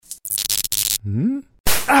Hmm?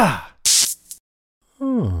 Ah!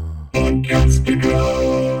 Oh.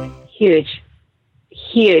 Huge.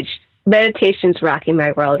 Meditation's rocking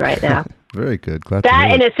my world right now. Very good. Glad that to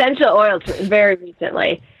hear and it. essential oils very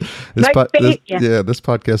recently. This This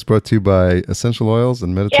podcast brought to you by essential oils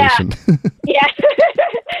and meditation. Yeah.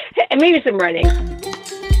 And maybe some running.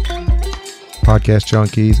 Podcast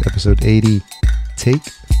Junkies, episode 80, take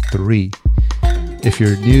 3. If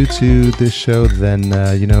you're new to this show, then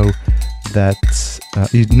you know that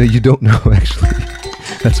you don't know, actually.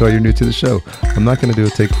 That's why you're new to the show. I'm not going to do a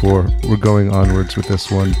take 4. We're going onwards with this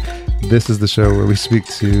one. This is the show where we speak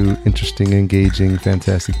to interesting, engaging,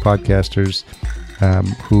 fantastic podcasters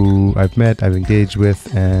who I've met, I've engaged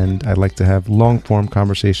with, and I like to have long-form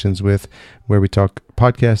conversations with, where we talk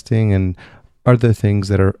podcasting and other things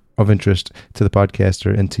that are of interest to the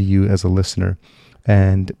podcaster and to you as a listener.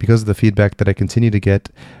 And because of the feedback that I continue to get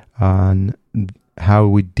on how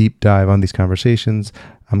we deep dive on these conversations,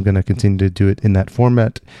 I'm going to continue to do it in that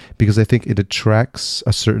format because I think it attracts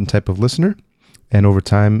a certain type of listener. And over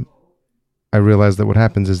time, I realize that what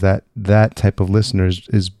happens is that that type of listeners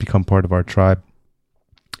is become part of our tribe.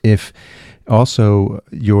 If also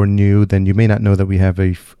you're new, then you may not know that we have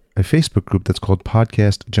a Facebook group that's called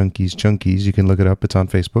Podcast Junkies. You can look it up. It's on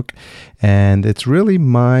Facebook. And it's really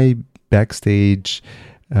my backstage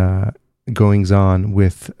goings on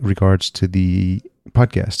with regards to the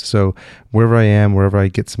podcast. So wherever I am, wherever I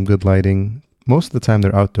get some good lighting, most of the time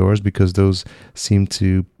they're outdoors because those seem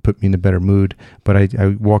to put me in a better mood. But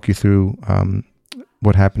I walk you through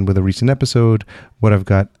what happened with a recent episode, what I've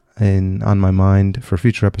got on my mind for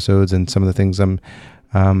future episodes, and some of the things I'm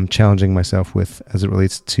challenging myself with as it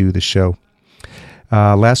relates to the show.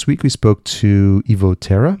 Last week we spoke to Evo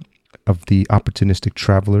Terra of the Opportunistic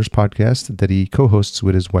Travelers podcast that he co-hosts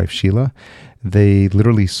with his wife Sheila. They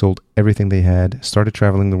literally sold everything they had, started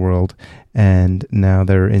traveling the world, and now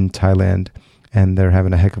they're in Thailand and they're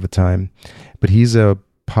having a heck of a time. But he's a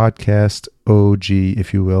podcast OG,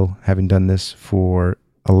 if you will, having done this for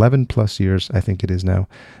 11 plus years, I think it is now.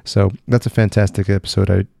 So that's a fantastic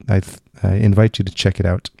episode. I invite you to check it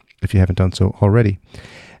out if you haven't done so already.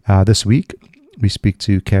 This week, we speak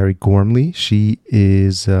to Carrie Gormley. She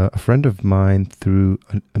is a friend of mine through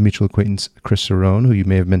a mutual acquaintance, Chris Cerrone, who you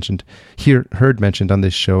may have heard mentioned on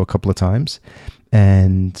this show a couple of times.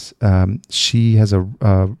 And she has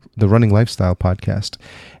the Running Lifestyle podcast.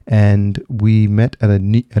 And we met at a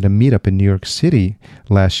meetup in New York City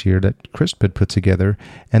last year that Chris had put together.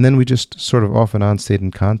 And then we just sort of off and on stayed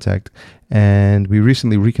in contact. And we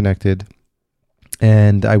recently reconnected.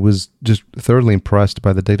 And I was just thoroughly impressed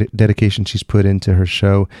by the dedication she's put into her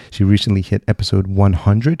show. She recently hit episode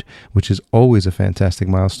 100, which is always a fantastic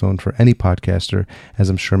milestone for any podcaster, as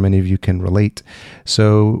I'm sure many of you can relate.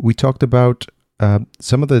 So we talked about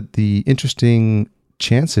some of the interesting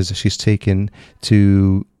chances she's taken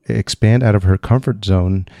to expand out of her comfort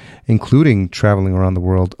zone, including traveling around the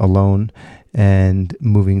world alone and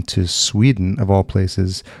moving to Sweden, of all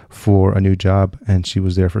places, for a new job. And she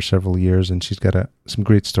was there for several years, and she's got some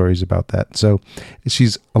great stories about that. So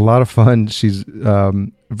she's a lot of fun. She's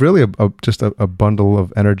really just a bundle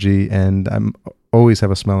of energy, and I'm always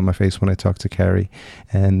have a smile on my face when I talk to Carrie.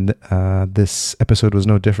 And this episode was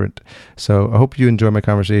no different. So I hope you enjoy my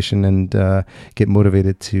conversation and get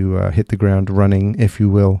motivated to hit the ground running, if you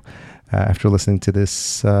will, after listening to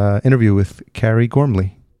this interview with Carrie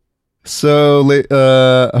Gormley. So,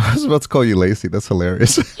 I was about to call you Lacey. That's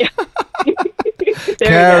hilarious. Yeah.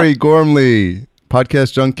 Carrie Gormley,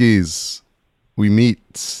 Podcast Junkies. We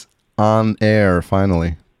meet on air,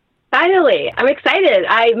 finally. Finally. I'm excited.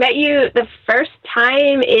 I met you the first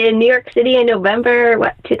time in New York City in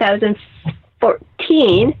November,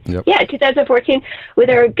 2014? Yep. Yeah, 2014, with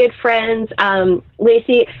our good friends,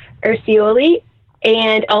 Lacey Ursioli,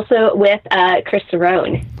 and also with Chris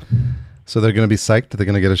Cerrone. So they're going to be psyched. They're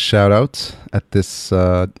going to get a shout out at this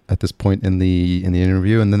point in the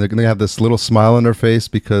interview, and then they're going to have this little smile on their face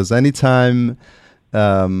because anytime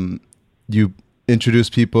you introduce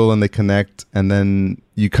people and they connect, and then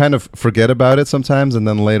you kind of forget about it sometimes, and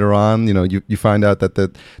then later on, you find out that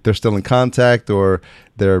they're still in contact, or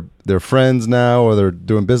they're friends now, or they're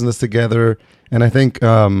doing business together. And I think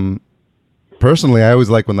personally, I always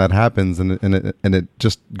like when that happens, and it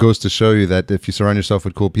just goes to show you that if you surround yourself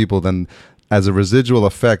with cool people, then as a residual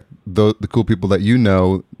effect, the cool people that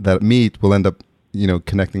that meet will end up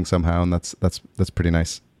connecting somehow, and that's pretty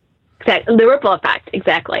nice. Exactly, the ripple effect.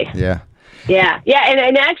 Exactly. Yeah. Yeah,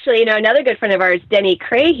 and actually, another good friend of ours, Denny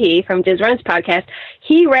Craigie from Diz Runs podcast,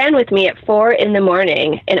 he ran with me at 4 a.m.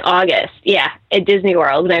 in August. Yeah, at Disney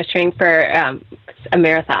World when I was training for a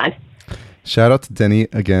marathon. Shout out to Denny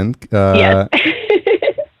again. Yes.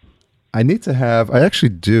 I actually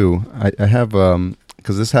do. I have,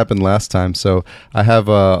 because this happened last time, so I have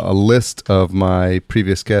a list of my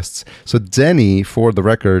previous guests. So Denny, for the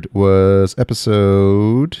record, was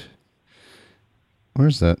episode...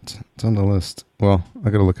 Where's that? It's on the list. Well, I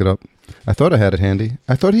got to look it up. I thought I had it handy.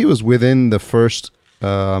 I thought he was within the first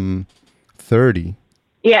 30.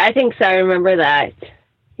 Yeah, I think so. I remember that.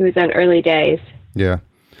 He was on early days. Yeah.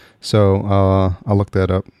 So I'll look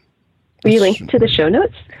that up. Will you link to the show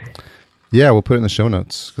notes? Yeah, we'll put it in the show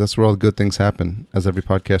notes. That's where all the good things happen, as every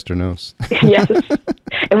podcaster knows. Yes.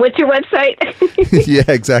 And what's your website? Yeah,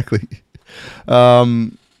 exactly.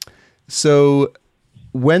 So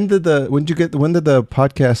when did the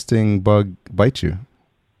podcasting bug bite you?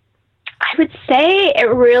 I would say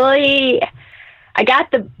I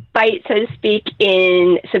got the bite, so to speak,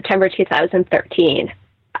 in September 2013.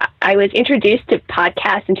 I was introduced to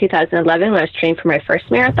podcasts in 2011 when I was training for my first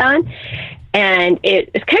marathon. And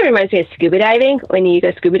it kind of reminds me of scuba diving. When you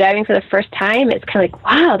go scuba diving for the first time, it's kind of like,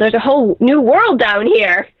 wow, there's a whole new world down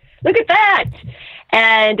here. Look at that.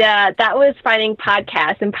 And that was finding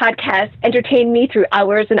podcasts. And podcasts entertained me through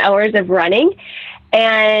hours and hours of running.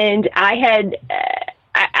 And I had...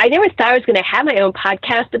 I never thought I was going to have my own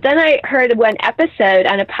podcast, but then I heard one episode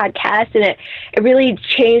on a podcast, and it really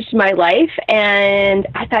changed my life. And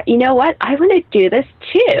I thought, you know what? I want to do this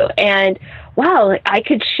too. And wow, I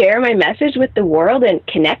could share my message with the world and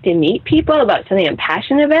connect and meet people about something I'm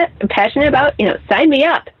passionate about. Sign me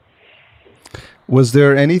up. Was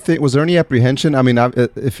there any apprehension? I mean,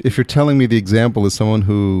 if you're telling me the example is someone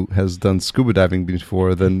who has done scuba diving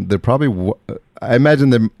before, then there probably, I imagine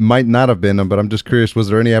there might not have been, but I'm just curious, was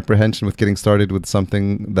there any apprehension with getting started with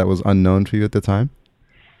something that was unknown to you at the time?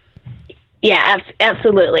 Yeah,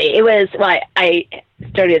 absolutely. It was, I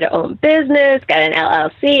started a own business, got an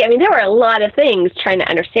LLC. I mean, there were a lot of things trying to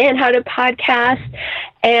understand how to podcast,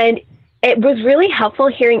 and it was really helpful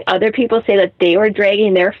hearing other people say that they were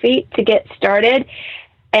dragging their feet to get started.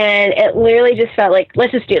 And it literally just felt like,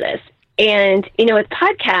 let's just do this. And, with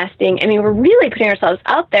podcasting, I mean, we're really putting ourselves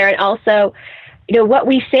out there. And also, what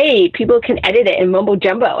we say, people can edit it and mumbo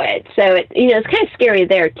jumbo it. So, it's kind of scary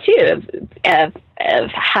there, too,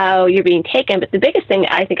 of how you're being taken. But the biggest thing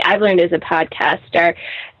I think I've learned as a podcaster,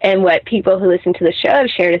 and what people who listen to the show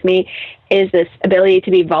have shared with me, is this ability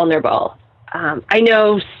to be vulnerable. I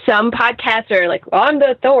know some podcasts are like, well, I'm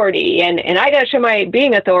the authority, and I got to show my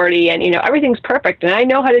being authority, and, everything's perfect, and I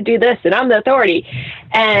know how to do this, and I'm the authority.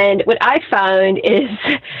 And what I found is,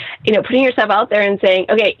 putting yourself out there and saying,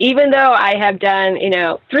 okay, even though I have done, 3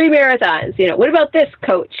 marathons, what about this,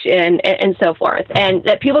 coach, and so forth, and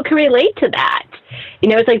that people can relate to that.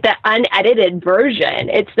 It's like the unedited version.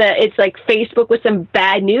 It's like Facebook with some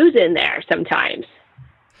bad news in there sometimes.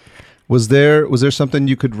 Was there something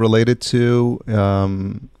you could relate it to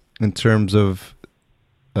in terms of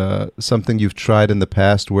something you've tried in the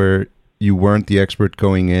past where you weren't the expert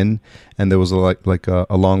going in, and there was a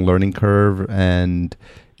long learning curve, and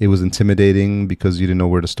it was intimidating because you didn't know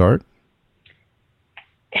where to start?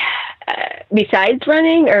 Besides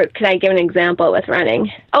running, or could I give an example with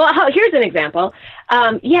running? Oh, here's an example.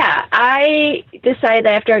 I decided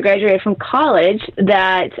that after I graduated from college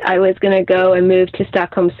that I was going to go and move to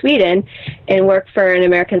Stockholm, Sweden, and work for an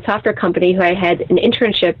American software company who I had an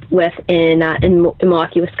internship with in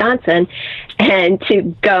Milwaukee, Wisconsin, and to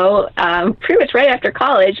go pretty much right after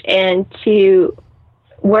college and to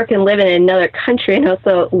work and live in another country and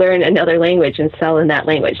also learn another language and sell in that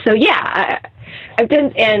language. So I've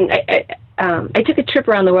done, and I took a trip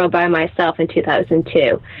around the world by myself in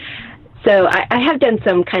 2002. So I have done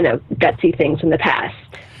some kind of gutsy things in the past.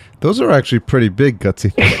 Those are actually pretty big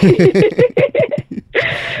gutsy things.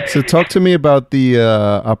 So talk to me about the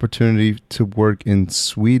opportunity to work in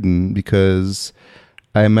Sweden, because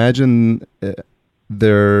I imagine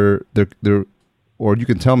there, or you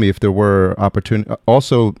can tell me if there were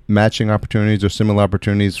also matching opportunities or similar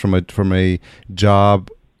opportunities from a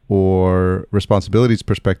job or responsibilities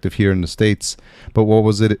perspective here in the States. But what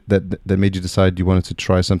was it that made you decide you wanted to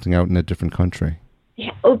try something out in a different country?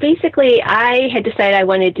 Yeah, well, basically, I had decided I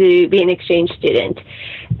wanted to be an exchange student,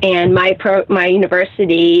 and my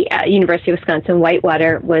university, University of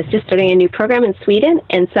Wisconsin-Whitewater, was just starting a new program in Sweden,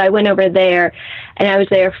 and so I went over there, and I was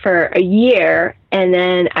there for a year, and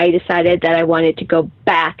then I decided that I wanted to go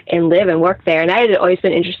back and live and work there, and I had always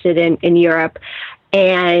been interested in Europe,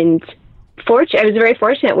 and I was very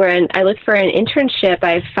fortunate when I looked for an internship.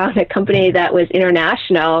 I found a company that was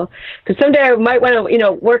international, because someday I might want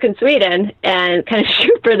to, work in Sweden and kind of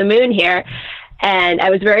shoot for the moon here. And I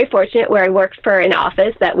was very fortunate where I worked for an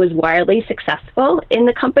office that was wildly successful in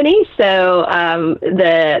the company. So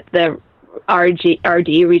the RD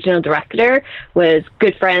regional director was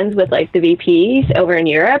good friends with like the VPs over in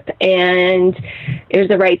Europe, and it was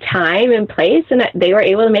the right time and place, and they were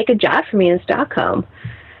able to make a job for me in Stockholm.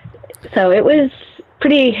 So it was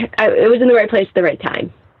it was in the right place at the right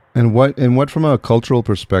time. And what from a cultural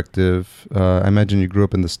perspective, I imagine you grew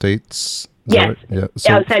up in the States? Yes, right? Yeah.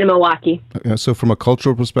 So, outside of Milwaukee. So from a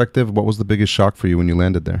cultural perspective, what was the biggest shock for you when you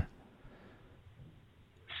landed there?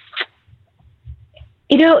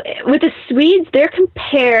 You know, with the Swedes, they're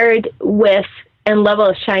compared with and level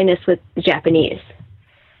of shyness with the Japanese.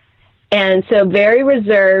 And so very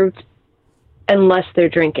reserved unless they're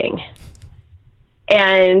drinking.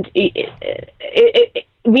 And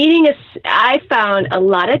I found a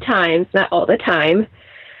lot of times, not all the time,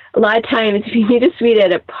 a lot of times if you meet a Swede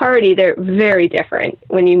at a party, they're very different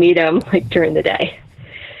when you meet them like during the day.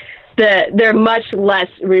 They're much less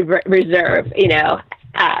reserved, you know.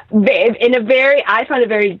 I found a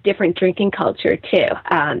very different drinking culture too.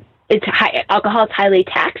 Alcohol is highly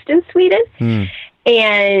taxed in Sweden,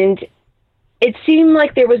 and it seemed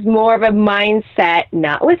like there was more of a mindset,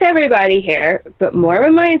 not with everybody here, but more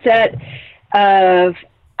of a mindset of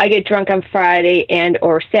I get drunk on Friday and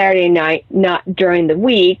or Saturday night, not during the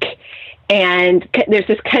week. And there's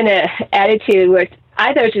this kind of attitude where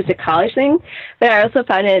I thought it was just a college thing, but I also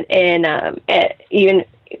found it in even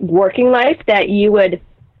working life that you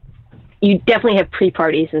definitely have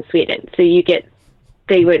pre-parties in Sweden. So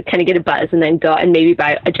they would kind of get a buzz and then go and maybe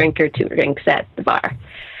buy a drink or two drinks at the bar.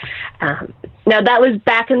 Now that was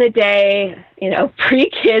back in the day, you know,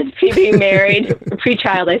 pre-kids, pre-being married,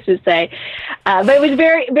 pre-child, I should say. But it was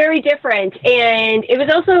very, very different. And it was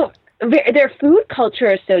also, their food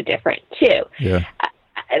culture is so different too. Yeah.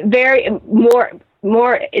 It's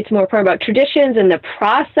more about traditions and the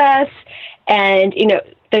process. And, you know,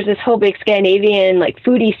 there's this whole big Scandinavian like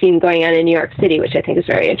foodie scene going on in New York City, which I think is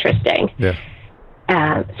very interesting. Yeah.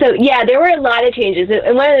 So yeah, there were a lot of changes.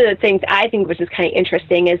 And one of the things I think which is kind of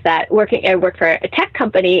interesting is that I work for a tech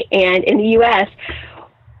company, and in the U.S.,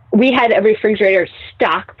 we had a refrigerator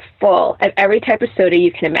stocked full of every type of soda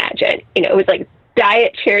you can imagine. You know, it was like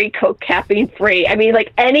Diet Cherry Coke caffeine free. I mean,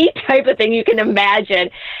 like any type of thing you can imagine.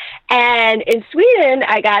 And in Sweden,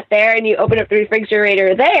 I got there and you open up the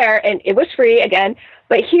refrigerator there and it was free again.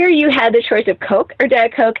 But here you had the choice of Coke or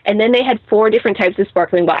Diet Coke, and then they had 4 different types of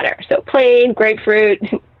sparkling water. So plain, grapefruit,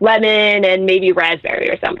 lemon, and maybe raspberry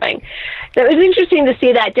or something. So it was interesting to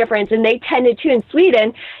see that difference. And they tended to, in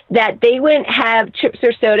Sweden, that they wouldn't have chips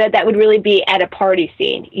or soda that would really be at a party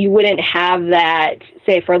scene. You wouldn't have that,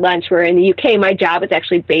 say, for lunch, where in the UK, my job was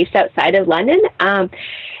actually based outside of London.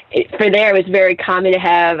 For there, it was very common to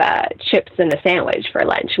have chips and a sandwich for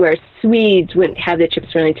lunch, where Swedes wouldn't have the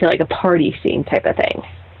chips really until like a party scene type of thing,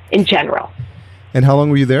 in general. And how long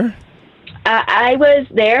were you there? I was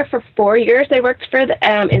there for 4 years. I worked for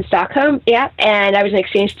in Stockholm, and I was an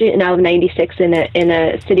exchange student in 96 in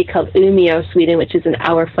a city called Umeå, Sweden, which is an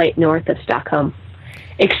hour flight north of Stockholm.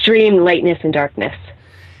 Extreme lightness and darkness.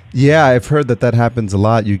 Yeah, I've heard that happens a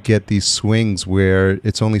lot. You get these swings where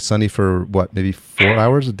it's only sunny for, maybe 4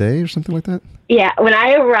 hours a day or something like that? Yeah, when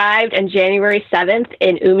I arrived on January 7th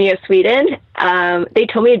in Umeå, Sweden, they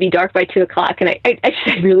told me it'd be dark by 2 o'clock, and I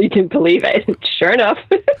really didn't believe it. Sure enough,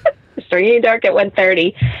 it's starting to get dark at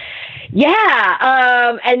 1:30.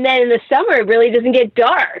 Yeah, and then in the summer, it really doesn't get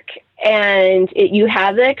dark, and you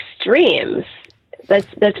have the extremes.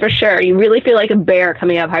 That's for sure. You really feel like a bear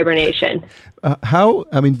coming out of hibernation.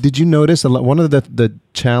 Did you notice one of the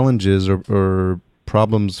challenges or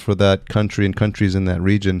problems for that country and countries in that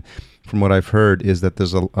region, from what I've heard, is that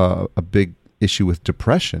there's a big issue with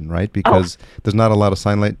depression, right? Because there's not a lot of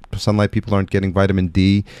sunlight. People aren't getting vitamin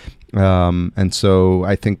D. And so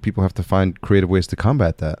I think people have to find creative ways to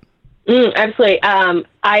combat that. Absolutely.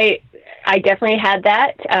 I definitely had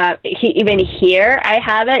that. Even here, I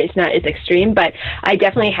have it. It's not as extreme, but I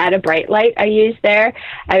definitely had a bright light I used there.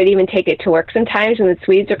 I would even take it to work sometimes, and the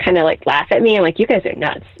Swedes would kind of like laugh at me. I'm like, you guys are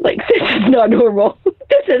nuts. Like, this is not normal.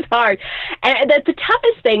 This is hard. And the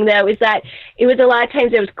toughest thing, though, is that it was a lot of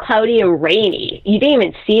times it was cloudy and rainy. You didn't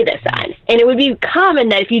even see the sun. And it would be common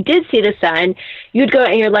that if you did see the sun, you'd go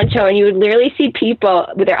in your lunch hour and you would literally see people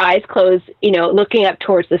with their eyes closed, you know, looking up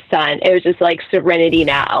towards the sun. It was just like serenity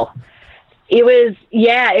now. It's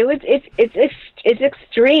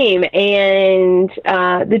extreme, and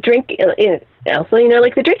the drink, also, you know,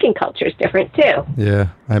 like the drinking culture is different too. Yeah,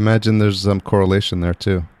 I imagine there's some correlation there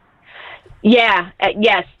too. Yeah,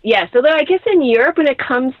 yes. Although I guess in Europe, when it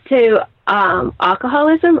comes to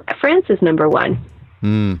alcoholism, France is number one.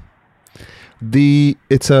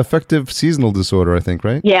 It's an affective seasonal disorder, I think,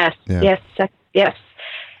 right? Yes, Yeah. yes.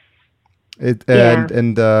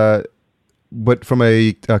 But from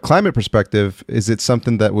a climate perspective, is it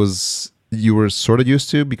something that you were sort of used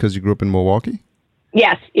to because you grew up in Milwaukee?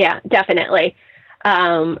 Yes, yeah, definitely.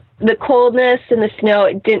 The coldness and the snow,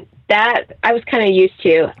 I was kind of used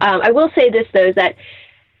to. I will say this, though, is that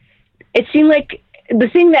it seemed like the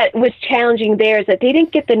thing that was challenging there is that they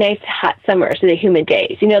didn't get the nice hot summers or the humid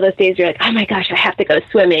days. You know, those days you're like, oh my gosh, I have to go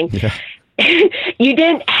swimming. Yeah. You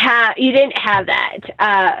didn't have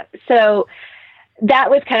that. So that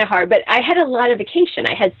was kind of hard, but I had a lot of vacation.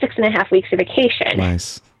 I had 6.5 weeks of vacation.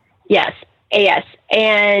 Nice. Yes.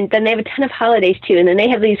 And then they have a ton of holidays too. And then they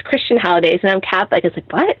have these Christian holidays, and I'm Catholic. It's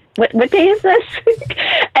like, what day is this?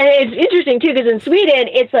 And it's interesting too, because in Sweden,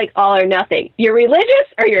 it's like all or nothing. You're religious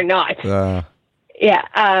or you're not. Yeah.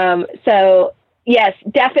 So yes,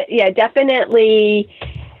 definitely.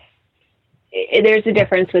 There's a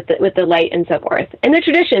difference with the light and so forth, and the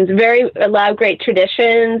traditions. A lot of great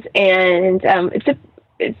traditions, and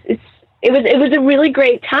it was a really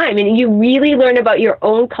great time, and you really learn about your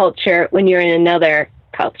own culture when you're in another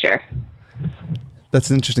culture. That's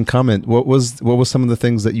an interesting comment. What was some of the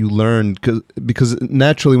things that you learned? Because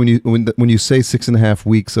naturally, when you say 6.5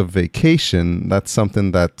 weeks of vacation, that's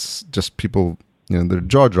something that's just people. Their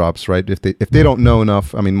jaw drops, right? If they don't know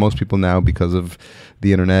enough, I mean, most people now, because of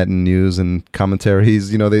the internet and news and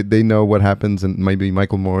commentaries, they know what happens, and maybe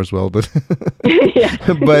Michael Moore as well. But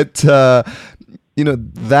but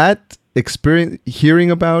that experience,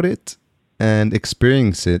 hearing about it and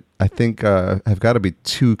experience it, I think have got to be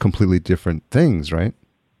two completely different things, right?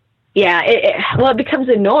 Yeah, it becomes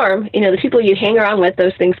a norm. The people you hang around with,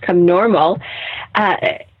 those things come normal.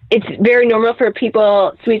 It's very normal for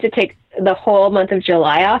Swedes to take the whole month of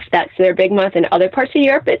July off. That's their big month. In other parts of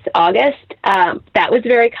Europe, it's August. That was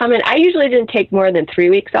very common. I usually didn't take more than 3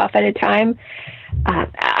 weeks off at a time.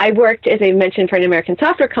 I worked, as I mentioned, for an American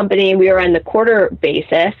software company, and we were on the quarter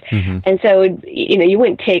basis. Mm-hmm. And so, you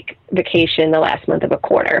wouldn't take vacation the last month of a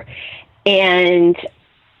quarter. And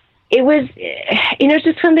it was, it's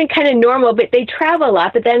just something kind of normal, but they travel a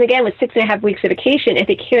lot. But then again, with 6.5 weeks of vacation, I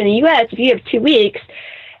think here in the U.S., if you have 2 weeks,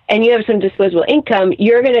 and you have some disposable income,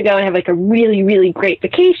 you're going to go and have like a really, really great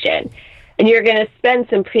vacation. And you're going to spend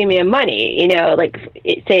some premium money, like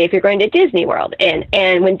say if you're going to Disney World. And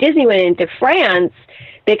when Disney went into France,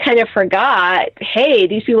 they kind of forgot, hey,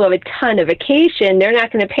 these people have a ton of vacation. They're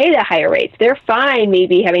not going to pay the higher rates. They're fine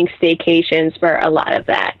maybe having staycations for a lot of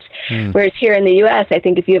that. Whereas here in the U.S., I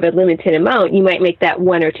think if you have a limited amount, you might make that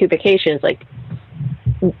 1 or 2 vacations like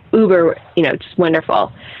uber, just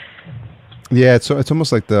wonderful. Yeah, it's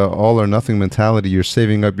almost like the all or nothing mentality. You're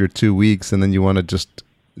saving up your 2 weeks, and then you want to just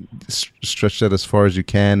stretch that as far as you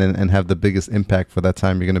can and have the biggest impact for that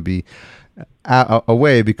time you're going to be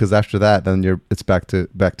away, because after that, then it's back to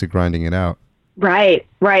grinding it out. Right.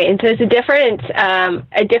 And so it's a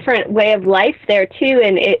different way of life there too.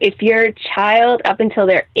 And if your child up until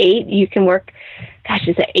they're 8, you can work,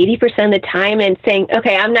 is it 80% of the time, and saying,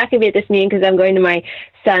 okay, I'm not going to be at this meeting because I'm going to my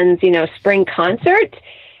son's, spring concert.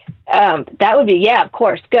 That would be, yeah, of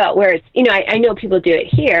course, go. Whereas, I know people do it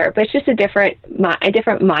here, but it's just a different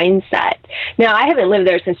mindset. Now, I haven't lived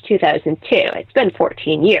there since 2002. It's been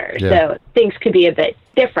 14 years, so things could be a bit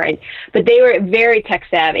different. But they were very tech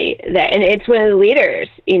savvy, and it's one of the leaders,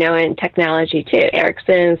 in technology too.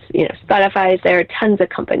 Ericsson's, Spotify's there, tons of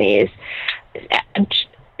companies.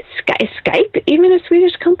 Skype, even a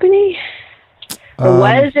Swedish company, or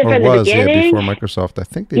was it from the beginning? Yeah, before Microsoft, I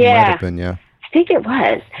think they might have been, yeah. I think it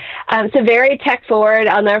was. So very tech forward.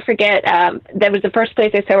 I'll never forget. That was the first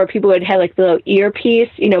place I saw where people would have like the little earpiece,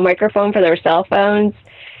 microphone for their cell phones.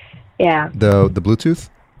 Yeah. The Bluetooth?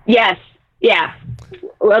 Yes. Yeah.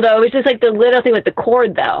 Although it was just like the little thing with the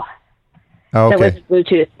cord, though. Oh, okay. That was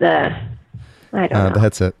Bluetooth. I don't know. The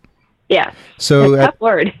headset. Yeah. So tough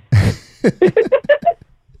word.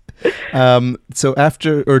 So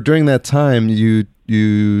after or during that time, you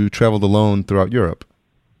traveled alone throughout Europe.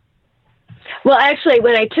 Well, actually,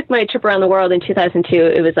 when I took my trip around the world in 2002,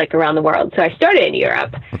 it was like around the world. So I started in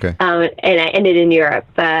Europe, okay, and I ended in Europe.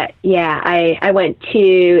 But yeah, I went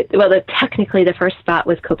to, technically the first spot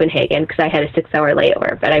was Copenhagen because I had a 6-hour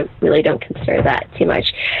layover, but I really don't consider that too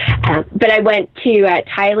much. But I went to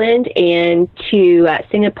Thailand and to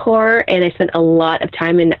Singapore, and I spent a lot of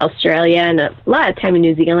time in Australia and a lot of time in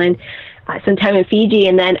New Zealand. Some time in Fiji,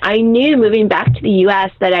 and then I knew moving back to the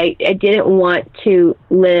U.S. that I didn't want to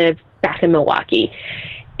live back in Milwaukee.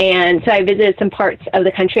 And so I visited some parts of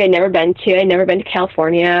the country I'd never been to. I'd never been to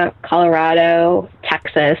California, Colorado,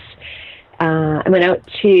 Texas. I went out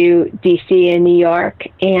to D.C. and New York,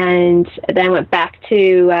 and then I went back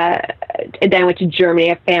to Germany. I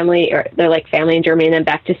have family, or they're like family in Germany, and then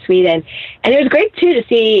back to Sweden. And it was great too to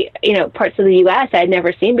see, parts of the U.S. I'd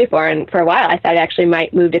never seen before. And for a while, I thought I actually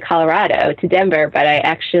might move to Colorado, to Denver, but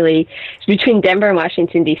it's between Denver and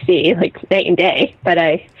Washington D.C., like night and day. But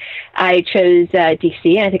I chose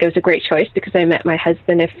D.C., and I think it was a great choice because I met my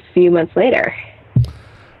husband a few months later.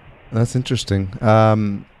 That's interesting.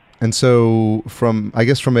 And so, from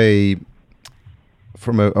a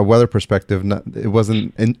weather perspective, it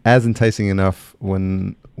wasn't as enticing enough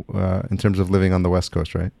when in terms of living on the West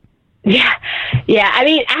Coast, right? Yeah. I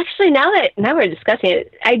mean, actually, now we're discussing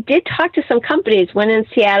it, I did talk to some companies, one in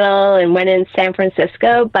Seattle and one in San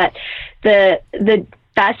Francisco, but the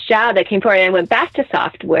best job that came forward, and I went back to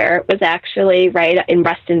software, was actually right in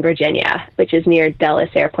Reston, Virginia, which is near Dulles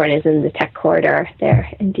Airport, is in the tech corridor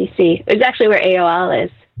there in DC. It's actually where AOL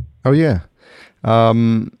is. Oh yeah.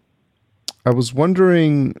 I was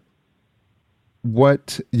wondering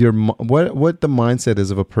what the mindset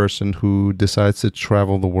is of a person who decides to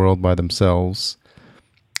travel the world by themselves,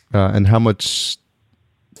 and how much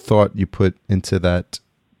thought you put into that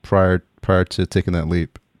prior to taking that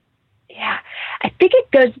leap. Yeah, I think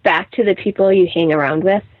it goes back to the people you hang around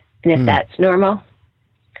with, and if that's normal.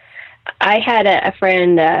 I had a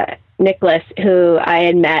friend, Nicholas, who I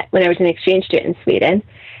had met when I was an exchange student in Sweden.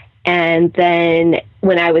 And then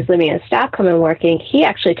when I was living in Stockholm and working, he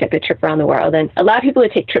actually took a trip around the world. And a lot of people who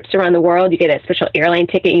take trips around the world, you get a special airline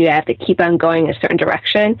ticket, and you have to keep on going a certain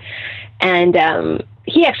direction. And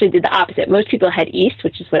he actually did the opposite. Most people head east,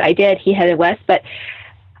 which is what I did. He headed west. But,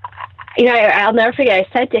 I'll never forget,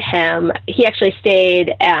 I said to him, he actually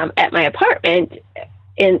stayed at my apartment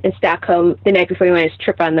in Stockholm the night before he went on his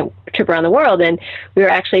trip around the world. And we were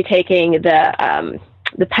actually taking the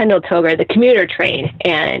Pendeltåg, the commuter train,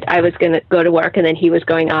 and I was going to go to work, and then he was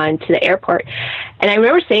going on to the airport. And I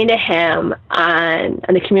remember saying to him on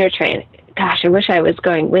the commuter train, gosh, I wish I was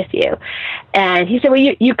going with you. And he said, well,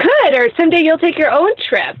 you could, or someday you'll take your own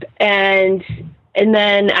trip. And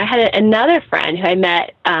then I had another friend who I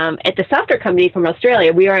met at the software company from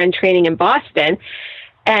Australia. We were on training in Boston.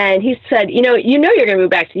 And he said, you're going to move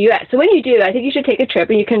back to the U.S. So when you do, I think you should take a trip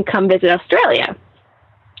and you can come visit Australia.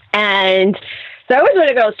 And so I always wanted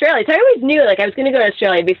to go to Australia. So I always knew I was going to go to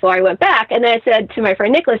Australia before I went back. And then I said to my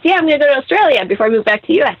friend Nicholas, I'm going to go to Australia before I move back to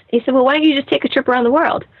the U.S. He said, well, why don't you just take a trip around the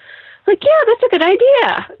world? I'm like, yeah, that's a good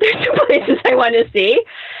idea. There's some places I want to see.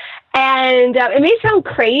 And it may sound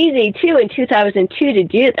crazy, too, in 2002 to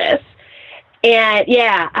do this.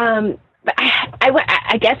 And, but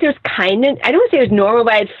I guess it was I don't want to say it was normal,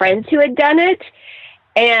 but I had friends who had done it.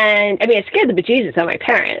 And I mean, it scared the bejesus out of my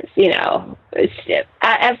parents,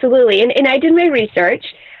 absolutely. And I did my research,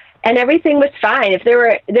 and everything was fine. If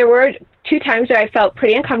there were 2 times where I felt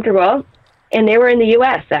pretty uncomfortable, and they were in the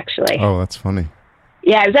U.S. actually. Oh, that's funny.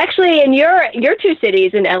 Yeah, it was actually in your 2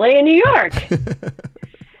 cities, in L.A. and New York.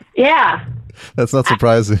 Yeah. That's not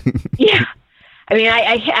surprising. Yeah. I mean,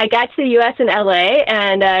 I got to the U.S. in L.A.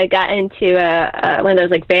 and I got into one of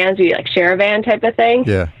those vans where you share a van type of thing.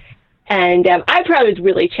 Yeah. And I probably was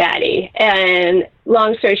really chatty. And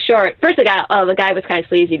long story short, first the guy was kind of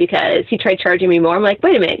sleazy because he tried charging me more. I'm like,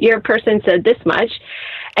 wait a minute, your person said this much.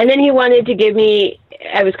 And then he wanted to give me,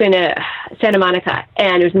 I was going to Santa Monica,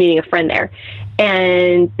 and I was meeting a friend there.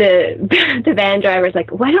 And the van driver was like,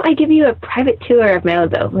 why don't I give you a private tour of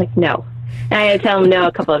Malibu? I'm like, no. And I had to tell him no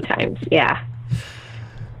a couple of times. Yeah.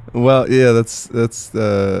 Well, yeah, that's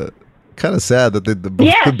kind of sad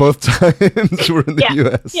that both times were in the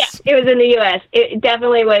U.S. Yeah, it was in the U.S. It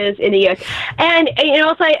definitely was in the U.S. And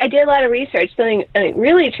also I did a lot of research. Something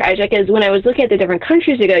really tragic is when I was looking at the different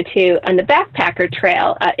countries to go to on the backpacker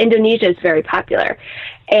trail, Indonesia is very popular.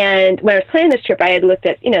 And when I was planning this trip, I had looked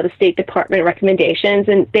at, the State Department recommendations,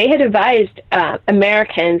 and they had advised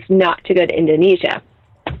Americans not to go to Indonesia.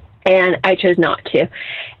 And I chose not to.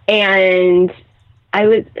 And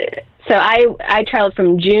I traveled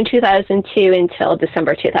from June 2002 until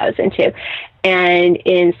December 2002. And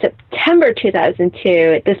in September 2002,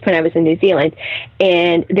 at this point I was in New Zealand,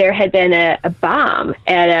 and there had been a bomb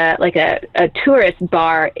at a tourist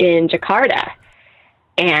bar in Jakarta.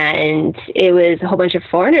 And it was a whole bunch of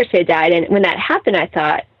foreigners who had died. And when that happened, I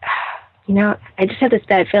thought, I just have this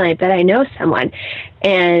bad feeling. I bet I know someone.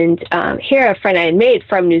 And here, a friend I had made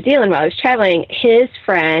from New Zealand while I was traveling, his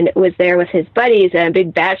friend was there with his buddies at a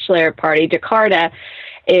big bachelor party. Jakarta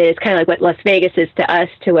is kind of like what Las Vegas is to us,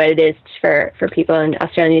 to what it is for people in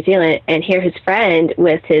Australia and New Zealand. And here, his friend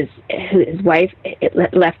with his wife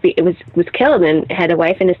was killed and had a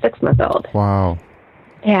wife and a 6-month-old. Wow.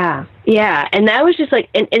 Yeah, yeah. And that was just like,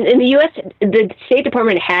 in the U.S., the State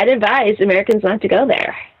Department had advised Americans not to go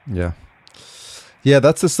there. Yeah. Yeah,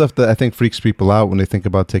 that's the stuff that I think freaks people out when they think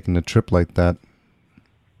about taking a trip like that.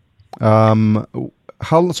 How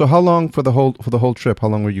long for the whole trip? How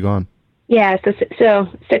long were you gone? Yeah, so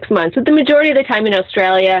 6 months. With the majority of the time in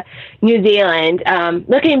Australia, New Zealand.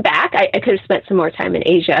 Looking back, I could have spent some more time in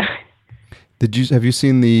Asia. Have you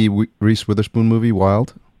seen the Reese Witherspoon movie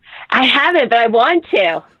Wild? I haven't, but I want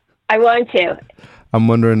to. I'm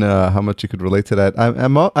wondering how much you could relate to that.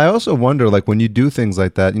 I also wonder, like, when you do things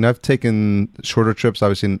like that. I've taken shorter trips,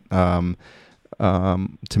 obviously, to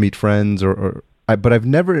meet friends, but I've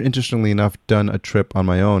never, interestingly enough, done a trip on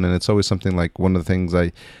my own, and it's always something like one of the things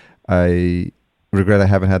I regret I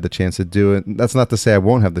haven't had the chance to do it. That's not to say I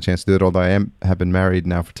won't have the chance to do it, although have been married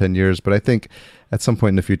now for 10 years. But I think at some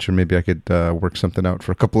point in the future, maybe I could work something out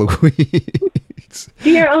for a couple of weeks. Do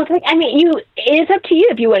your own thing. I mean, it's up to you.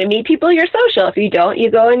 If you want to meet people, you're social. If you don't,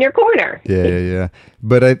 you go in your corner. Yeah.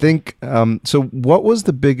 But I think, so what was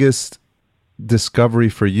the biggest discovery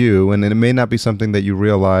for you? And it may not be something that you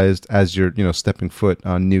realized as you're, stepping foot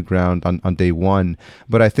on new ground on day one.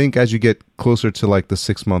 But I think as you get closer to like the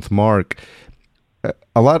 6-month mark,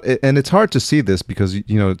 a lot, and it's hard to see this because,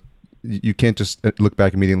 you can't just look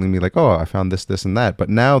back immediately and be like, oh, I found this, and that. But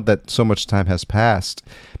now that so much time has passed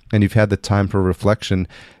and you've had the time for reflection,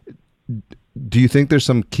 do you think there's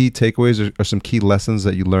some key takeaways or some key lessons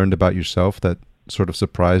that you learned about yourself that sort of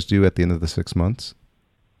surprised you at the end of the 6 months?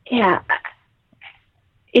 Yeah.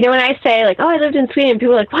 When I say like, oh, I lived in Sweden,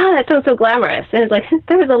 people are like, wow, that sounds so glamorous. And it's like,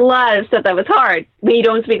 there was a lot of stuff that was hard when you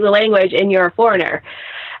don't speak the language and you're a foreigner.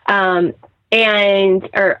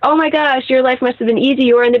 Or, oh my gosh, your life must have been easy.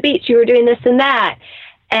 You were on the beach. You were doing this and that.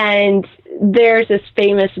 And there's this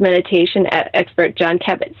famous meditation expert, John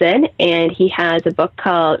Kabat-Zinn, and he has a book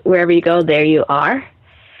called Wherever You Go, There You Are.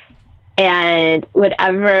 And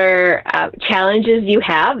whatever challenges you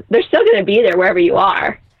have, they're still going to be there wherever you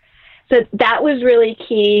are. So that was really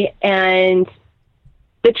key. And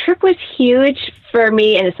the trip was huge for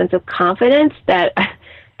me in a sense of confidence that I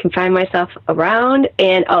can find myself around,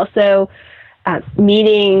 and also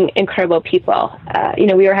meeting incredible people.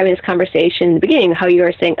 We were having this conversation in the beginning, how you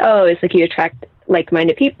were saying, oh, it's like you attract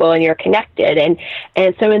like-minded people and you're connected. And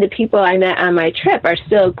some of the people I met on my trip are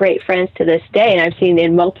still great friends to this day. And I've seen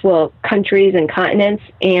in multiple countries and continents.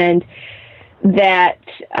 And that,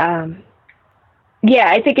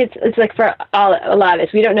 I think it's like for a lot of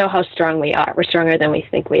us, we don't know how strong we are. We're stronger than we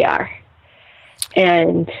think we are.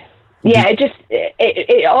 And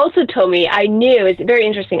it also told me, I knew, it's very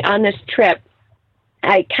interesting, on this trip,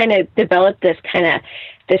 I kind of developed this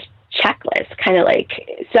checklist, kind of like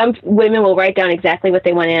some women will write down exactly what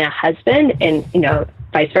they want in a husband and,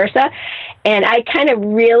 vice versa. And I kind of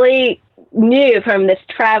really knew from this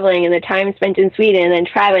traveling and the time spent in Sweden and then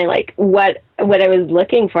traveling, like what I was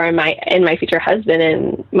looking for in my future husband.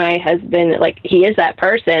 And my husband, like, he is that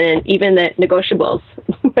person, and even the negotiables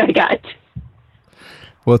I got.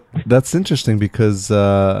 Well, that's interesting because,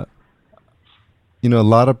 a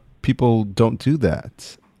lot of people don't do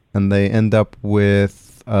that, and they end up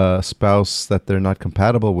with a spouse that they're not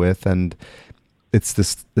compatible with, and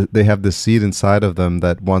they have this seed inside of them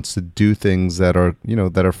that wants to do things that are,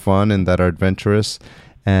 that are fun and that are adventurous,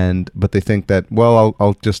 but they think that, well,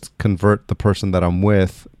 I'll just convert the person that I'm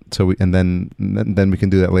with, and then we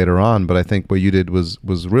can do that later on. But I think what you did was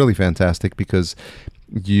really fantastic, because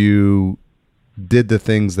you did the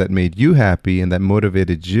things that made you happy and that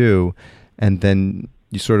motivated you, and then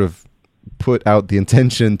you sort of put out the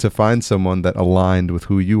intention to find someone that aligned with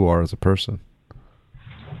who you are as a person.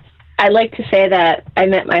 I like to say that I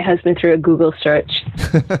met my husband through a Google search.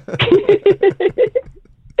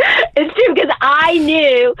 It's true, because I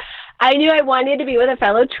knew I wanted to be with a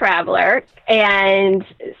fellow traveler. And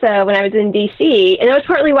so when I was in DC, and that was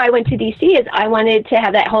partly why I went to DC, is I wanted to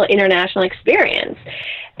have that whole international experience.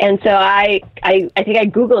 And so I think I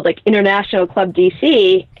Googled like International Club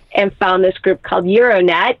DC and found this group called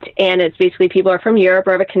Euronet. And it's basically people are from Europe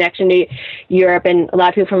or have a connection to Europe. And a lot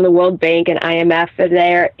of people from the World Bank and IMF are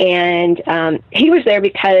there. And he was there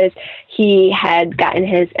because he had gotten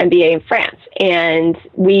his MBA in France. And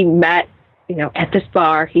we met, at this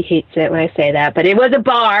bar. He hates it when I say that, but it was a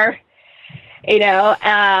bar. He'll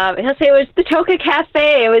say it was the Toka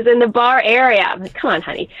Cafe. It was in the bar area. I'm like, come on,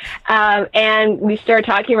 honey. And we started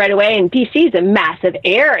talking right away. And DC is a massive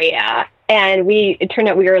area. And it turned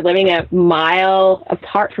out we were living a mile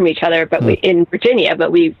apart from each other, but in Virginia,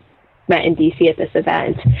 but we met in DC at this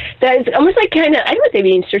event. So it's almost like kind of, I don't want to say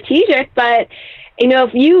being strategic, but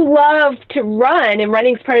if you love to run and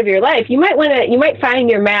running's part of your life, you might find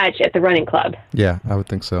your match at the running club. Yeah, I would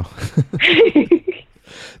think so.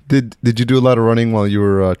 Did you do a lot of running while you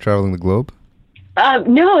were traveling the globe?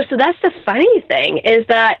 No. So that's the funny thing is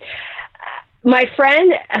that my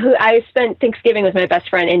friend, who I spent Thanksgiving with, my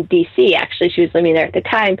best friend in DC, actually, she was living there at the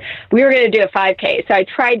time, we were going to do a 5K. So I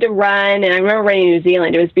tried to run, and I remember running in New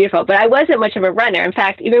Zealand. It was beautiful, but I wasn't much of a runner. In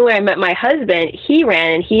fact, even when I met my husband, he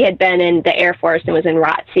ran, and he had been in the Air Force and was in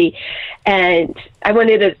ROTC. And I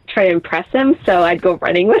wanted to try to impress him, so I'd go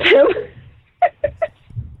running with him.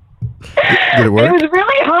 Did it work? It was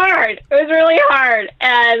really hard.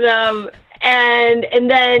 And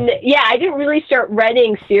then, I didn't really start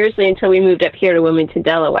running seriously until we moved up here to Wilmington,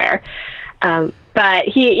 Delaware. But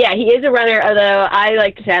he is a runner, although I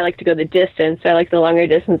like to say I like to go the distance. I like the longer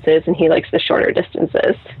distances, and he likes the shorter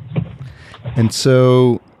distances. And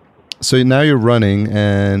so now you're running,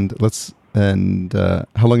 and how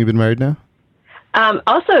long have you been married now?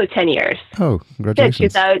 Also 10 years. Oh,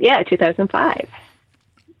 congratulations. 2005.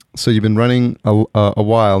 So you've been running a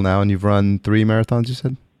while now, and you've run 3 marathons, you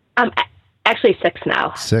said? Actually 6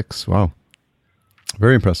 now. 6, wow.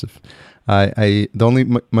 Very impressive. My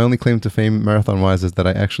only claim to fame marathon-wise is that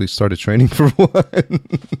I actually started training for one.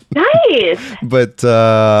 Nice! But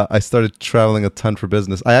I started traveling a ton for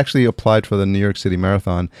business. I actually applied for the New York City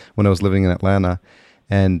Marathon when I was living in Atlanta,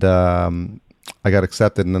 and I got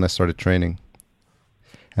accepted, and then I started training.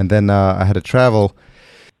 And then I had to travel.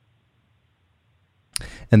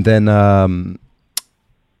 And then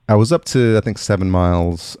I was up to, I think, 7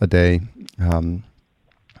 miles a day.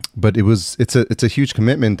 But it's a huge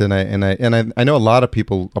commitment, and I know a lot of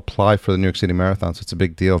people apply for the New York City Marathon, so it's a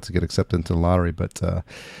big deal to get accepted into the lottery. But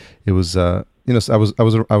it was so I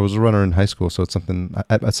was a runner in high school, so it's something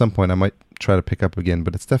at some point I might try to pick up again.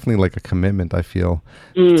 But it's definitely like a commitment, I feel,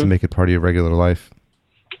 to make it part of your regular life.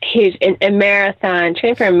 Huge. A marathon,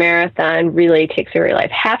 training for a marathon really takes over your life.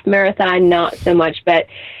 Half marathon, not so much, but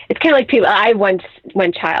it's kind of like people, I once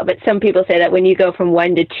one child, but some people say that when you go from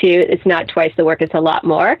 1 to 2, it's not twice the work, it's a lot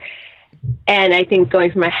more. And I think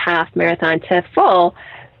going from a half marathon to full,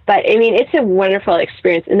 but I mean, it's a wonderful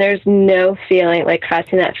experience, and there's no feeling like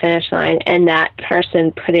crossing that finish line and that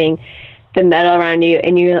person putting the medal around you,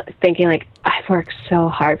 and you're thinking like, I've worked so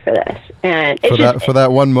hard for this. And it's for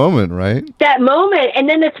that one moment, right? That moment. And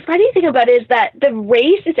then the funny thing about it is that the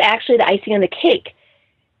race is actually the icing on the cake.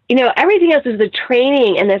 Everything else is the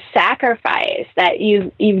training and the sacrifice that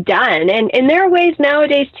you've done. And there are ways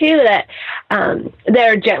nowadays too that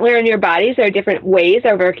are gentler on your bodies. There are different ways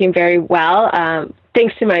that are working very well.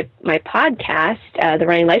 Thanks to my podcast, the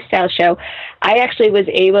Running Lifestyle Show, I actually was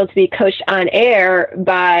able to be coached on air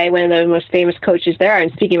by one of the most famous coaches there.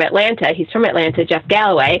 And speaking of Atlanta, he's from Atlanta, Jeff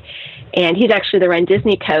Galloway, and he's actually the Run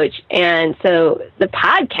Disney coach. And so the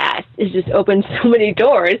podcast has just opened so many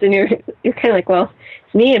doors, and you're kind of like, well,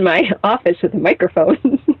 it's me in my office with a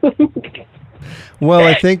microphone. Well,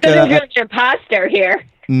 I think you're an imposter here.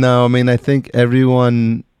 No, I mean, I think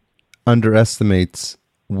everyone underestimates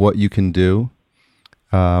what you can do.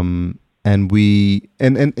 And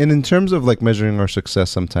in terms of like measuring our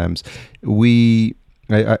success, sometimes I'm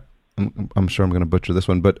sure I'm going to butcher this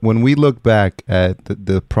one, but when we look back at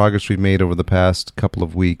the progress we've made over the past couple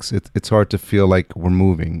of weeks, it's hard to feel like we're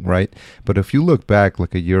moving, right? But if you look back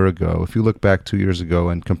like a year ago, if you look back 2 years ago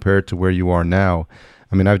and compare it to where you are now,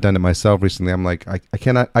 I mean, I've done it myself recently. I'm like, I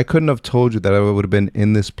couldn't have told you that I would have been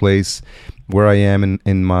in this place where I am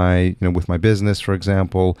in my, with my business, for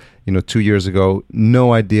example, 2 years ago.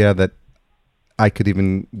 No idea that I could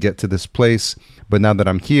even get to this place. But now that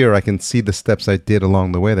I'm here, I can see the steps I did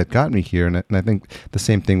along the way that got me here. And I think the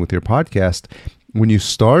same thing with your podcast. When you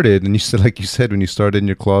started, and you said, like you said, when you started in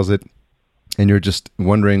your closet and you're just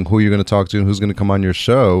wondering who you're going to talk to and who's going to come on your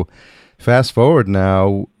show, fast forward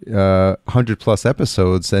now, 100 plus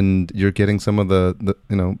episodes, and you're getting some of the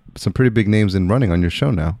some pretty big names in running on your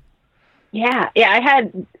show now. Yeah.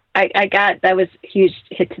 I got, that was a huge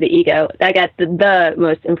hit to the ego. I got the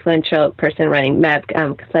most influential person running, Meb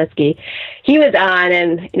Keflezighi. He was on,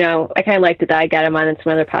 and, I kind of liked it that I got him on, and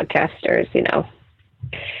some other podcasters,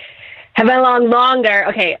 have been along longer.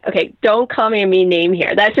 Okay, don't call me a mean name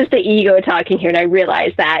here. That's just the ego talking here, and I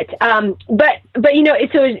realize that. But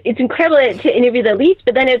it's incredible to interview the elites,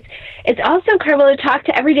 but then it's also incredible to talk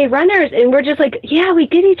to everyday runners, and we're just like, yeah, we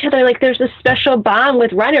get each other. Like, there's a special bond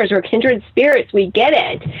with runners. We're kindred spirits. We get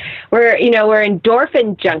it. We're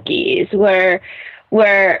endorphin junkies. We're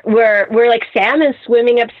like salmon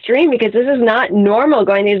swimming upstream, because this is not normal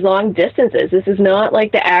going these long distances. This is not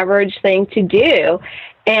like the average thing to do.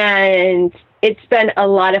 And it's been a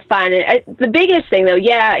lot of fun. And the biggest thing, though,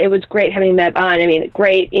 yeah, it was great having Meb on. I mean,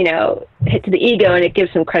 great, hit to the ego, and it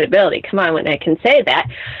gives some credibility. Come on, when I can say that.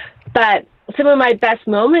 But some of my best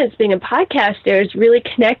moments being a podcaster is really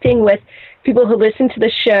connecting with people who listen to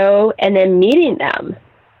the show and then meeting them.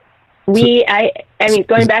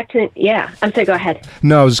 Going back to, I'm sorry, go ahead.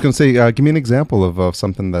 No, I was just going to say, give me an example of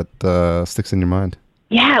something that sticks in your mind.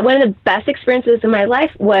 Yeah, one of the best experiences in my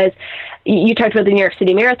life was, you talked about the New York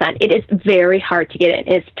City Marathon. It is very hard to get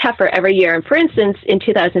in. It's tougher every year. And for instance, in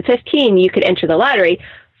 2015, you could enter the lottery.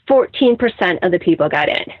 14% of the people got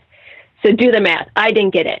in. So do the math. I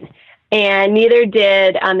didn't get in. And neither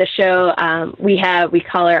did on the show. We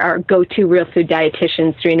call her our go-to real food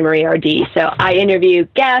dietitian, Serena Marie RD. So I interview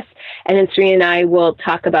guests, and then Serena and I will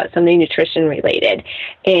talk about something nutrition related.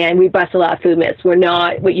 And we bust a lot of food myths. We're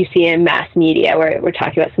not what you see in mass media, where we're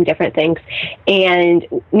talking about some different things. And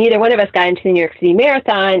neither one of us got into the New York City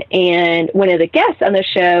Marathon. And one of the guests on the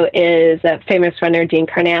show is a famous runner, Dean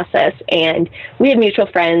Karnazes. And we had mutual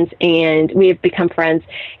friends, and we have become friends.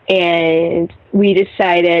 And Serena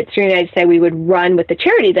and I decided we would run with the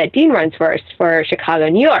charity that Dean runs for Chicago,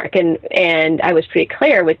 New York. And I was pretty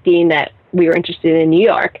clear with Dean that we were interested in New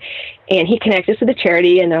York. And he connected us with the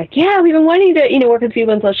charity, and they're like, yeah, we've been wanting to, work with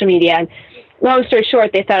people on social media. And long story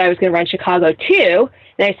short, they thought I was going to run Chicago too.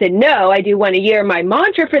 And I said, no, I do one a year. My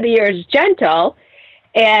mantra for the year is gentle.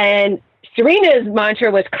 And Serena's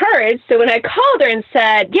mantra was courage. So when I called her and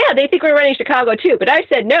said, yeah, they think we're running Chicago too, but I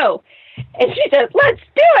said no. And she said, let's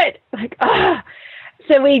do it. Like, ah.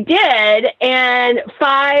 So we did, and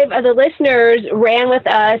 5 of the listeners ran with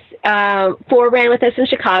us. 4 ran with us in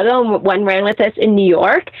Chicago, and 1 ran with us in New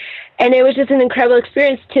York. And it was just an incredible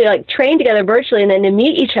experience to train together virtually, and then to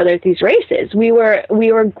meet each other at these races. We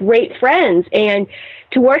were great friends, and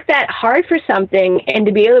to work that hard for something and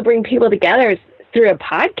to be able to bring people together through a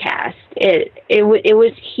podcast, it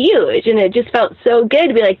was huge, and it just felt so good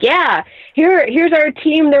to be like, yeah, here's our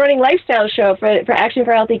team, the Running Lifestyle Show for Action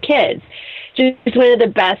for Healthy Kids. Just one of the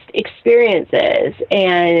best experiences,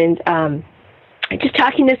 and just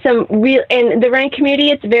talking to some real, and the running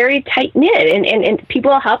community, it's very tight knit, and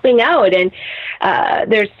people helping out. And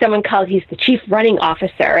there's someone he's the chief running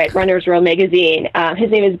officer at Runner's World magazine.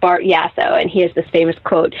 His name is Bart Yasso, and he has this famous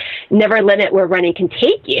quote, "Never limit where running can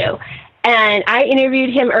take you." And I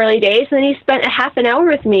interviewed him early days, and then he spent a half an hour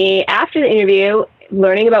with me after the interview,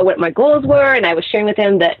 learning about what my goals were, and I was sharing with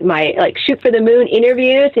him that my shoot for the moon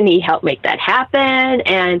interviews, and he helped make that happen.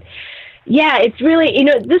 And yeah, it's really,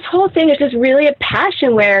 this whole thing is just really a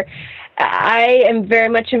passion where I am very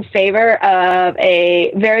much in favor of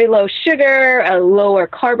a very low sugar, a lower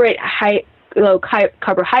low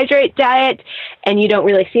carbohydrate diet, and you don't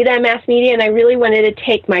really see that in mass media. And I really wanted to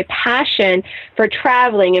take my passion for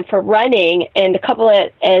traveling and for running, and to couple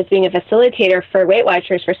it as being a facilitator for Weight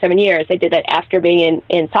Watchers for 7 years. I did that after being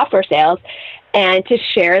in software sales, and to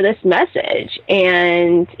share this message.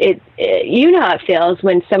 And it you know how it feels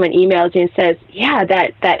when someone emails you and says, yeah,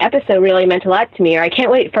 that episode really meant a lot to me, or I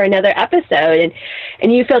can't wait for another episode,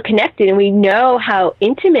 and you feel connected. And we know how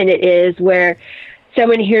intimate it is where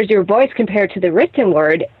someone hears your voice compared to the written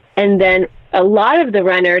word. And then a lot of the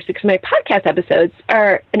runners, because my podcast episodes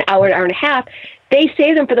are an hour and a half, they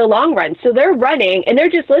save them for the long run. So they're running and they're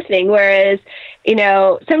just listening. Whereas,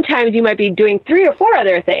 sometimes you might be doing 3 or 4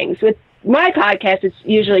 other things. With my podcast, it's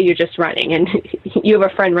usually you're just running and you have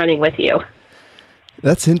a friend running with you.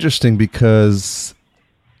 That's interesting, because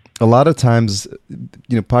a lot of times,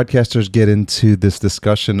 podcasters get into this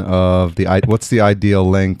discussion of what's the ideal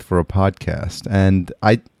length for a podcast, and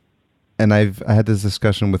I had this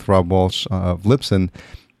discussion with Rob Walsh of Libsyn,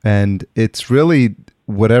 and it's really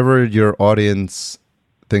whatever your audience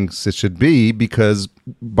thinks it should be, because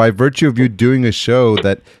by virtue of you doing a show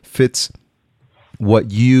that fits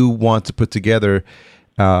what you want to put together,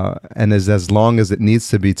 and is as long as it needs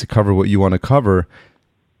to be to cover what you want to cover,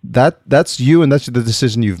 that's you, and that's the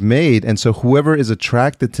decision you've made. And so whoever is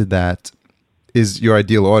attracted to that is your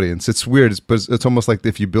ideal audience. It's weird, but it's almost like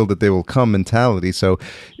if you build it, they will come mentality. So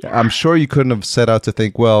I'm sure you couldn't have set out to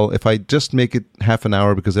think, well, if I just make it half an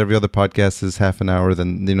hour because every other podcast is half an hour,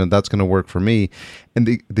 then that's going to work for me. And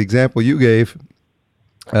the example you gave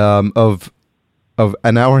of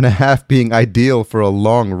an hour and a half being ideal for a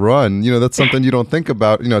long run, that's something you don't think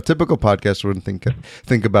about. A typical podcaster wouldn't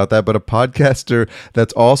think about that, but a podcaster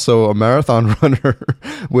that's also a marathon runner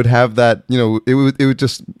would have that. It would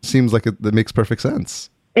just seems like it makes perfect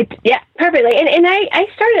sense. Yeah, perfectly. And I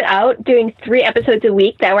started out doing 3 episodes a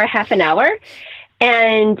week that were half an hour.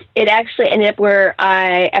 And it actually ended up where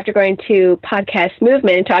after going to Podcast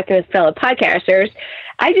Movement and talking with fellow podcasters,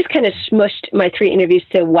 I just kind of smushed my 3 interviews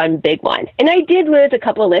to one big one. And I did lose a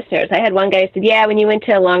couple of listeners. I had one guy who said, yeah, when you went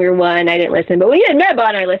to a longer one, I didn't listen. But when you had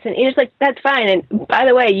Metabot, I listened. And he was like, that's fine. And by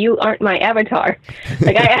the way, you aren't my avatar.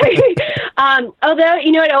 Like, although,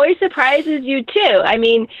 it always surprises you too. I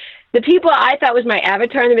mean, the people I thought was my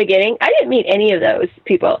avatar in the beginning, I didn't meet any of those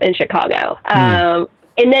people in Chicago.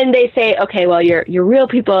 And then they say, okay, well, your real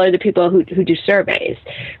people are the people who do surveys,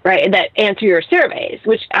 right? And that answer your surveys,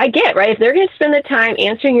 which I get, right? If they're going to spend the time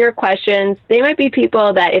answering your questions, they might be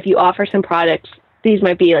people that if you offer some products, these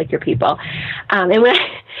might be like your people. And when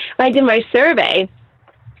I did my survey,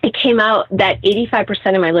 it came out that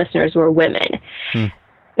 85% of my listeners were women.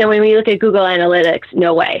 Now, when we look at Google Analytics,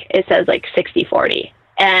 no way. It says like 60-40.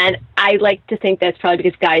 And I like to think that's probably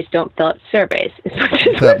because guys don't fill out surveys as much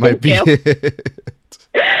as that might be it.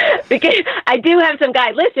 Because I do have some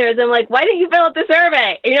guy listeners. I'm like, why didn't you fill out the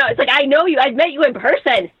survey? It's like, I know you. I've met you in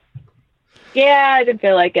person. Yeah, I didn't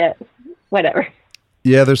feel like it. Whatever.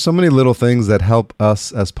 Yeah, there's so many little things that help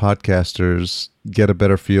us as podcasters get a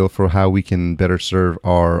better feel for how we can better serve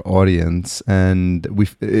our audience. And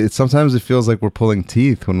sometimes it feels like we're pulling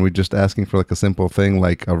teeth when we're just asking for like a simple thing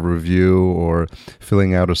like a review or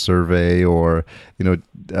filling out a survey or,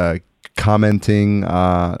 commenting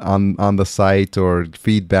on the site or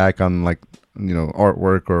feedback on like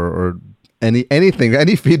artwork or anything,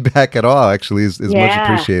 any feedback at all actually is much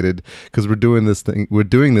appreciated, because we're doing this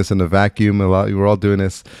in a vacuum. We're all doing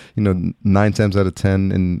this 9 times out of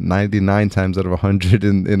 10 and 99 times out of 100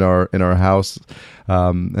 in our house,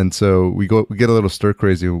 and so we get a little stir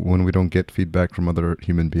crazy when we don't get feedback from other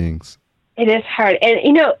human beings. It is hard. And,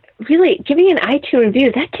 really giving an iTunes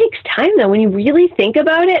review, that takes time, though. When you really think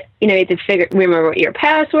about it, you have to remember what your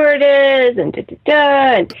password is and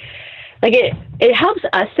and like it helps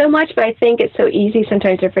us so much, but I think it's so easy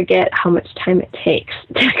sometimes to forget how much time it takes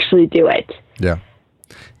to actually do it.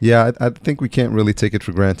 Yeah, I think we can't really take it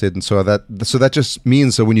for granted, and so that just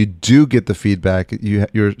means when you do get the feedback,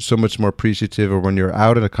 you're so much more appreciative. Or when you're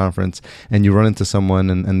out at a conference and you run into someone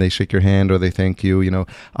and they shake your hand or they thank you,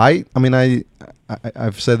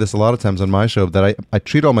 I've said this a lot of times on my show that I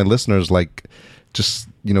treat all my listeners like just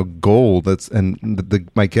gold.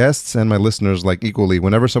 My guests and my listeners like equally.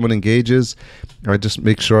 Whenever someone engages, I just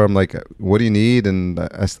make sure I'm like, what do you need? And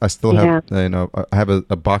I still have I have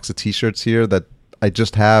a box of T-shirts here that I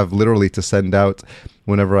just have literally to send out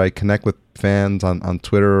whenever I connect with fans on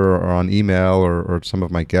Twitter or on email or some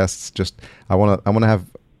of my guests. Just I want to have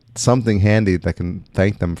something handy that can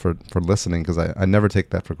thank them for listening, because I never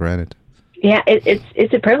take that for granted. Yeah,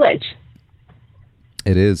 it's a privilege.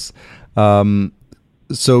 It is.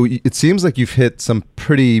 So it seems like you've hit some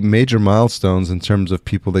pretty major milestones in terms of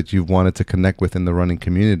people that you've wanted to connect with in the running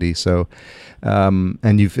community. So,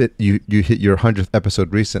 and you hit your 100th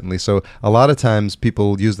episode recently. So a lot of times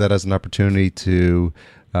people use that as an opportunity to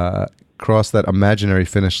cross that imaginary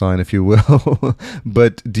finish line, if you will.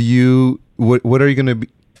 But what are you going to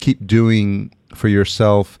keep doing for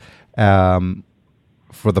yourself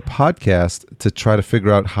for the podcast to try to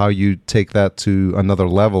figure out how you take that to another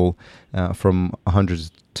level from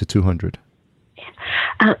 100 to 200?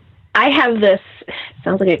 I have this,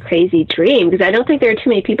 sounds like a crazy dream, because I don't think there are too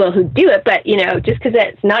many people who do it, but just because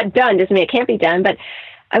it's not done doesn't mean it can't be done. But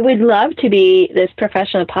I would love to be this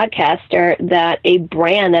professional podcaster that a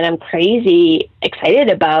brand that I'm crazy excited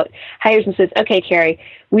about hires and says, okay, Carrie,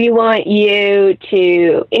 we want you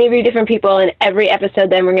to interview different people in every episode.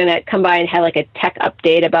 Then we're going to come by and have like a tech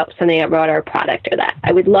update about something about our product or that.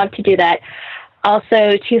 I would love to do that.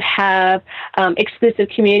 Also to have exclusive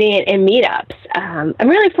community and meetups. I'm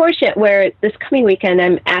really fortunate where this coming weekend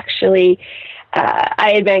I'm actually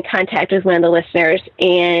I had been in contact with one of the listeners,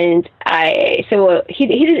 and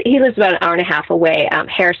he lives about an hour and a half away,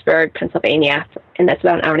 Harrisburg, Pennsylvania, and that's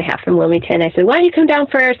about an hour and a half from Wilmington. I said, why don't you come down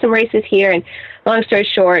for some races here? And long story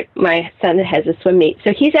short, my son has a swim meet.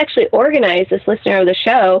 So he's actually organized, this listener of the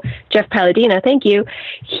show, Jeff Palladino, thank you.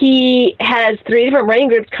 He has 3 different running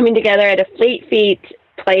groups coming together at a Fleet Feet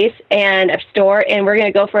place and a store, and we're going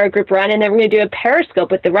to go for a group run, and then we're going to do a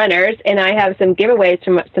Periscope with the runners, and I have some giveaways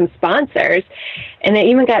from some sponsors, and I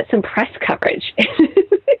even got some press coverage,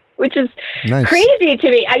 which is nice. Crazy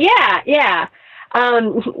to me. Yeah.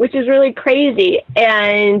 Which is really crazy.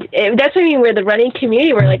 And that's what I mean, we're the running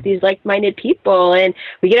community. We're like these like-minded people, and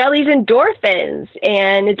we get all these endorphins,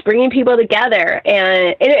 and it's bringing people together.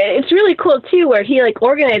 And it's really cool too, where he like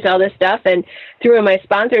organized all this stuff, and through my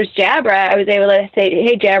sponsors, Jabra, I was able to say,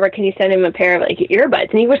 hey, Jabra, can you send him a pair of like earbuds?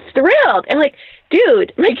 And he was thrilled. And like,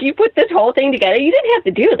 dude, like you put this whole thing together. You didn't have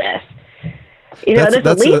to do this. That's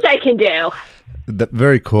the least I can do.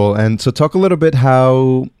 Very cool. And so talk a little bit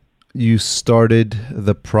how you started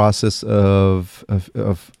the process of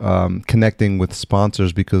connecting with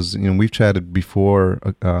sponsors, because we've chatted before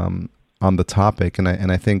on the topic, and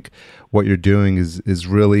I think what you're doing is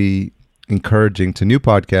really encouraging to new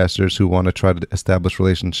podcasters who want to try to establish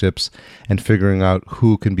relationships and figuring out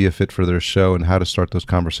who can be a fit for their show and how to start those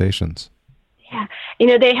conversations. Yeah.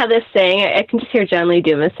 They have this saying, I can just hear John Lee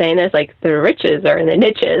Dumas saying this, like, the riches are in the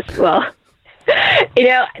niches. Well,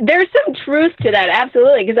 there's some truth to that,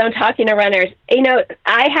 absolutely, because I'm talking to runners.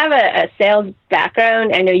 I have a sales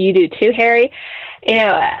background. I know you do too, Harry.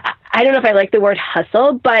 I don't know if I like the word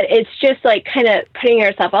hustle, but it's just like kind of putting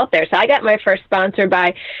yourself out there. So I got my first sponsor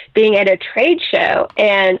by being at a trade show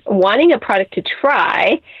and wanting a product to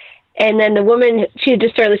try. And then the woman, she had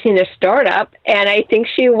just started listening to Startup, and I think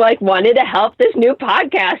she wanted to help this new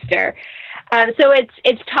podcaster. So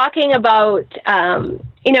it's talking about,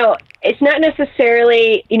 it's not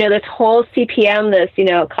necessarily, this whole CPM, this,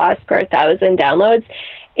 cost per 1,000 downloads.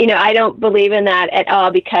 I don't believe in that at all,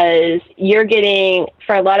 because you're getting,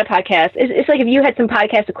 for a lot of podcasts, it's like if you had some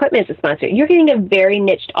podcast equipment as a sponsor, you're getting a very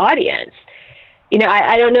niched audience.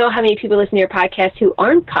 I don't know how many people listen to your podcast who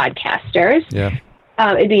aren't podcasters. Yeah.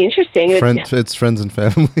 It'd be interesting. It's friends and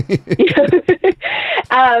family.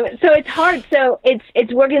 So it's hard. So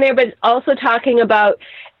it's working there, but it's also talking about,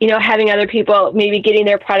 having other people, maybe getting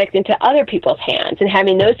their product into other people's hands and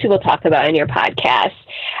having those people talk about in your podcast.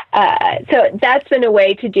 So that's been a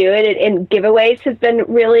way to do it. And giveaways has been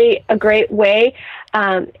really a great way.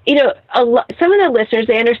 Some of the listeners,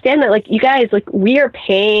 they understand that, you guys, we are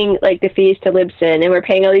paying the fees to Libsyn, and we're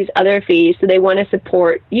paying all these other fees. So they want to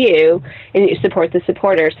support you and you support the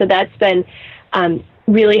supporters. So that's been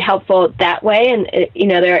really helpful that way. And,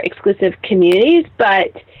 there are exclusive communities,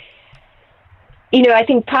 but I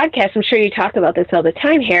think podcasts, I'm sure you talk about this all the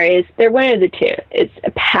time, Harry, they're one of the two. It's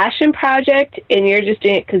a passion project, and you're just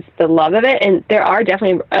doing it because the love of it. And there are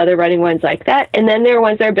definitely other running ones like that. And then there are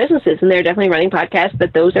ones that are businesses, and they're definitely running podcasts,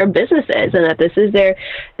 but those are businesses, and that this is their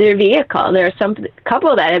vehicle. And there are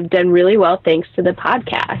couple that have done really well thanks to the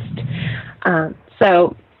podcast.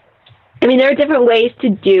 There are different ways to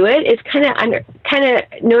do it. It's kind of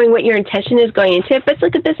knowing what your intention is going into it, but it's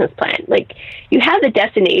like a business plan. You have the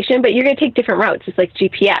destination, but you're going to take different routes. It's like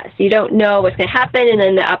GPS. You don't know what's going to happen, and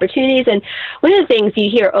then the opportunities. And one of the things you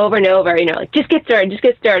hear over and over, just get started.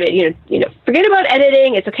 Forget about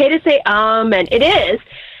editing. It's okay to say and it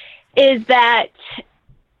is that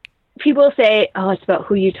people say, oh, it's about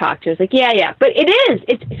who you talk to. It's like, yeah, but it is.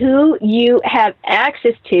 It's who you have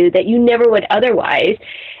access to that you never would otherwise.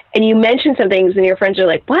 And you mention some things, and your friends are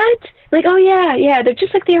like, what? Oh, yeah, they're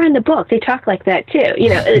just like they are in the book. They talk like that, too.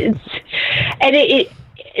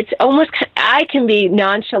 It's almost, I can be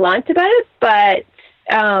nonchalant about it, but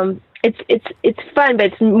it's fun, but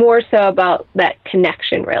it's more so about that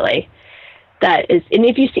connection, really. That is, and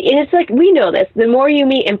if you see, and it's like, we know this, the more you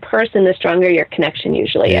meet in person, the stronger your connection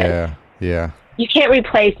usually is. Yeah. You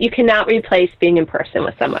cannot replace being in person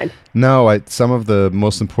with someone. No, some of the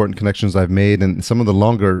most important connections I've made, and some of the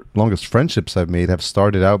longest friendships I've made, have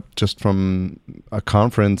started out just from a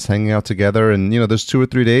conference, hanging out together. And there's 2 or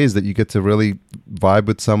 3 days that you get to really vibe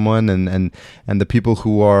with someone, and the people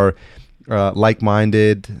who are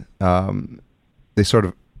like-minded, they sort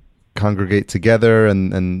of congregate together,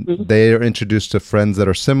 and mm-hmm. they are introduced to friends that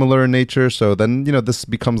are similar in nature. So then this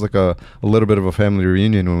becomes like a little bit of a family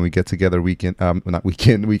reunion when we get together week in, not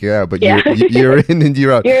weekend, week out, but yeah. You're in and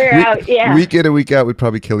you're out. Out, yeah. Week in and week out, we'd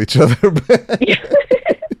probably kill each other.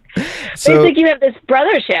 So it's like you have this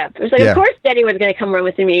brothership. It's like, Of course Denny was going to come run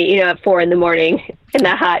with me, at 4 a.m. in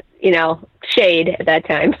the hot, shade at that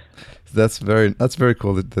time. That's very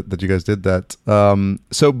cool that you guys did that.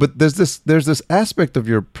 But there's this aspect of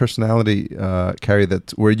your personality, Carrie,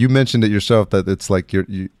 that where you mentioned it yourself, that it's like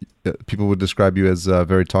people would describe you as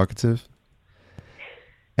very talkative.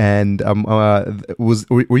 And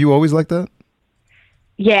were you always like that?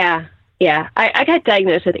 Yeah. I got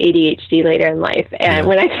diagnosed with ADHD later in life, and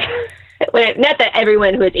when I not that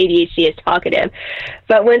everyone who has ADHD is talkative,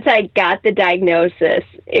 but once I got the diagnosis,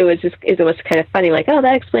 it was kind of funny, like, oh,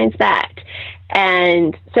 that explains that.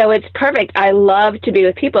 And so it's perfect. I love to be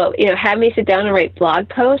with people. Have me sit down and write blog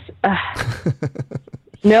posts.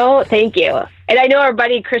 No, thank you. And I know our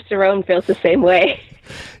buddy Chris Cerrone feels the same way.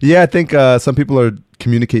 Yeah, I think some people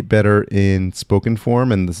communicate better in spoken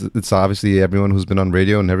form, and it's obviously everyone who's been on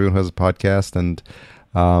radio and everyone who has a podcast, and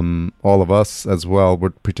all of us as well, we're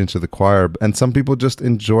preaching to the choir. And some people just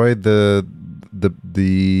enjoy the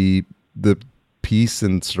peace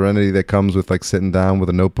and serenity that comes with like sitting down with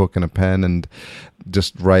a notebook and a pen and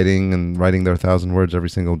just writing their 1,000 words every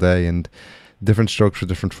single day, and different strokes for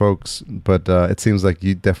different folks. But it seems like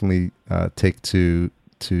you definitely take to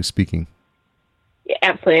speaking. Yeah,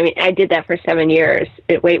 absolutely. I mean, I did that for 7 years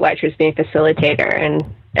at Weight Watchers, being a facilitator and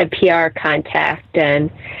a PR contact.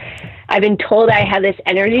 And I've been told I have this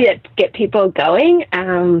energy that get people going.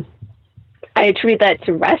 I attribute that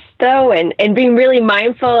to rest, though, and being really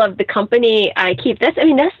mindful of the company I keep. That's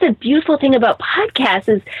the beautiful thing about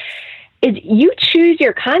podcasts is you choose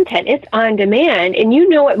your content. It's on demand, and you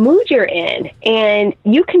know what mood you're in, and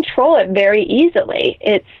you control it very easily.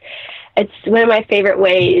 It's one of my favorite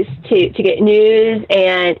ways to get news,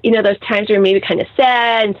 and those times where you're maybe kind of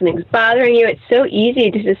sad and something's bothering you. It's so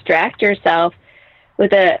easy to distract yourself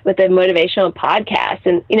with a motivational podcast.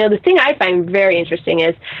 And the thing I find very interesting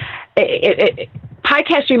is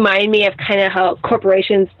podcasts remind me of kind of how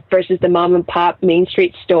corporations versus the mom and pop Main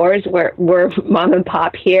Street stores, where we're mom and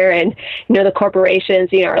pop here, and the corporations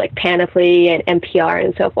are like Panoply and NPR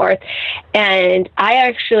and so forth. And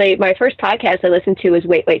my first podcast I listened to was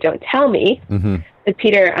Wait, Don't Tell Me, with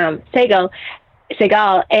Peter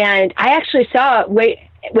Sagal, and I actually saw Wait,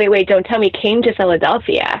 Don't Tell Me came to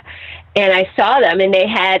Philadelphia. And I saw them, and they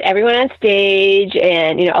had everyone on stage,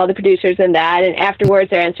 and all the producers and that. And afterwards,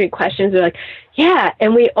 they're answering questions. They're like, "Yeah,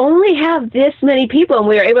 and we only have this many people, and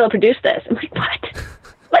we were able to produce this." I'm like, "What?"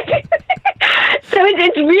 So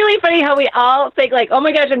it's really funny how we all think like, "Oh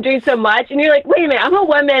my gosh, I'm doing so much," and you're like, "Wait a minute, I'm a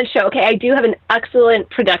one-man show." Okay, I do have an excellent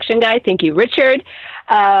production guy. Thank you, Richard.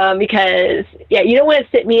 Because you don't want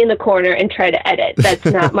to sit me in the corner and try to edit. That's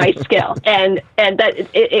not my skill, and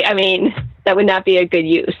that would not be a good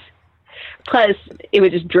use. Plus, it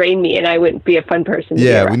would just drain me, and I wouldn't be a fun person to be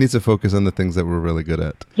around. We need to focus on the things that we're really good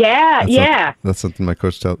at. That's something my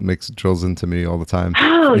coach drills into me all the time.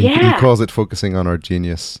 Oh, he calls it focusing on our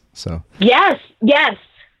genius. So yes.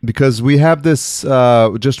 Because we have this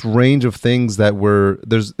just range of things that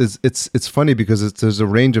it's funny because there's a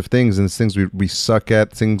range of things, and it's things we suck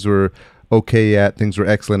at, things we're okay at, things we're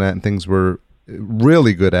excellent at, and things we're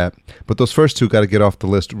really good at. But those first two got to get off the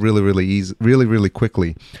list really, really easy, really, really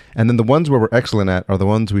quickly. And then the ones where we're excellent at are the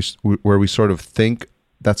ones where we sort of think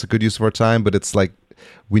that's a good use of our time, but it's like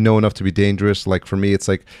we know enough to be dangerous. Like for me, it's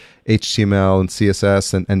like HTML and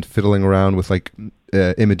CSS and fiddling around with like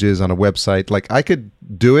images on a website. Like I could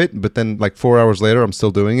do it, but then like 4 hours later, I'm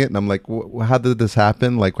still doing it. And I'm like, how did this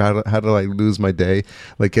happen? Like, how did I lose my day?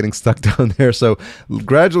 Like getting stuck down there. So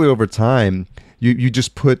gradually over time, you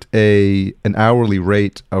just put an hourly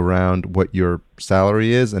rate around what your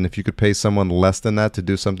salary is, and if you could pay someone less than that to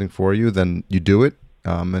do something for you, then you do it.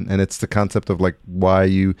 And it's the concept of like why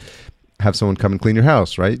you have someone come and clean your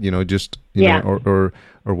house, right? Just or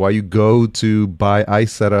why you go to buy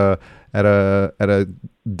ice at a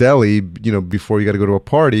deli, before you got to go to a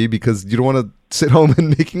party, because you don't want to sit home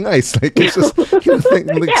and making ice. Like it's just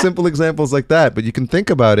simple examples like that. But you can think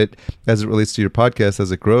about it as it relates to your podcast as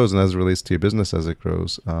it grows, and as it relates to your business as it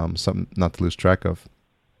grows. Something not to lose track of.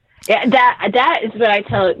 Yeah, that is what I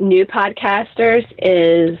tell new podcasters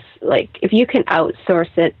is like, if you can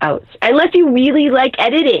outsource it out, unless you really like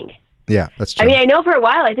editing. Yeah, that's true. I mean, I know for a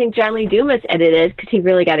while, I think John Lee Dumas edited because he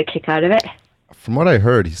really got a kick out of it. From what I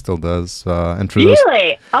heard, he still does. And for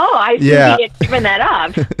really? I see he had given that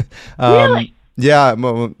up. Really? Yeah,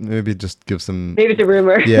 well, maybe just give some. Maybe it's a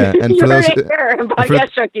rumor. Yeah, and for those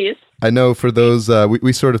podcast junkies. I know for those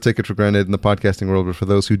we sort of take it for granted in the podcasting world, but for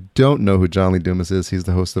those who don't know who John Lee Dumas is, he's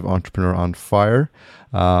the host of Entrepreneur on Fire.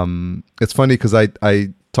 It's funny because I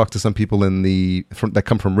talked to some people that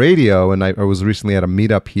come from radio, and I was recently at a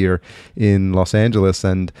meetup here in Los Angeles,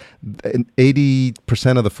 and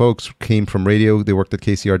 80% of the folks came from radio. They worked at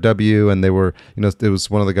KCRW, and they were, it was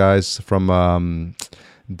one of the guys from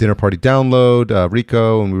Dinner Party Download,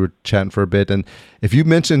 Rico, and we were chatting for a bit. And if you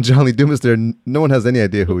mention John Lee Dumas there, no one has any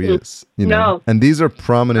idea who he is. No. And these are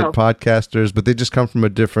prominent podcasters, but they just come from a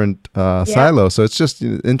different silo. So it's just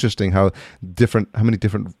interesting how many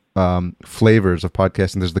different flavors of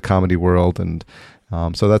podcasting. There's the comedy world, and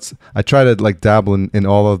so I try to like dabble in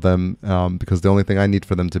all of them, because the only thing I need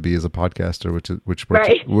for them to be is a podcaster, which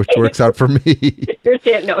works out for me.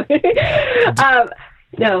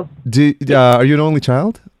 No. Are you an only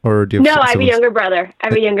child, or do you have? No, I have a younger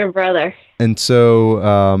brother. And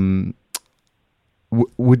so,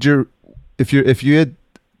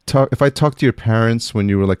 if I talked to your parents when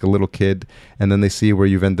you were like a little kid, and then they see where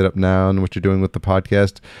you've ended up now and what you're doing with the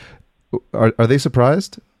podcast, are they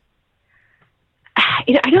surprised? I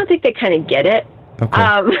don't think they kind of get it.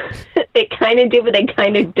 Okay. They kind of do, but they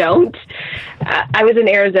kind of don't. I was in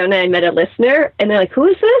Arizona and met a listener, and they're like, "Who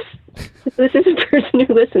is this?" This is a person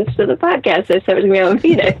who listens to the podcast. I said it was going to be on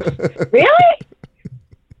Phoenix. Really?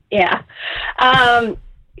 Yeah.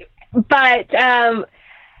 But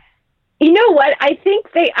you know what? I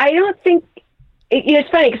don't think, it's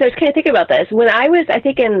funny because I was kind of thinking about this. When I was, I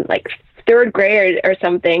think in like third grade or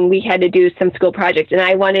something, we had to do some school project, and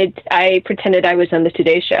I pretended I was on the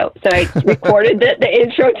Today Show. So I recorded the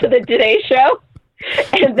intro to the Today Show,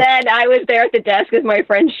 and then I was there at the desk with my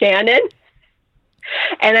friend Shannon,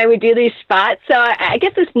 and I would do these spots. So I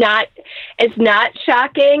guess it's not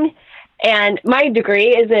shocking. And my degree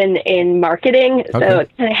is in marketing, so I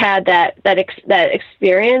kind of had that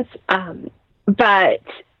experience. But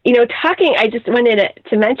I just wanted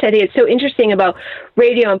to mention, I think it's so interesting about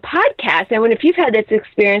radio and podcasts. I wonder if you've had this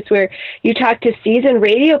experience where you talk to seasoned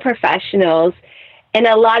radio professionals, and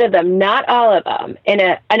a lot of them, not all of them. And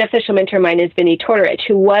an unofficial mentor of mine is Vinny Tortorich,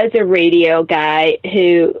 who was a radio guy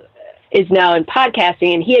who is now in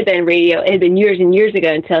podcasting, and he had been in radio. It had been years and years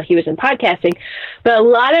ago until he was in podcasting. But a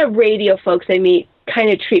lot of radio folks I meet kind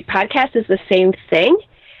of treat podcasts as the same thing.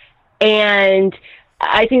 And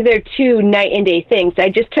I think they're two night and day things. I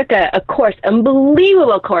just took a course,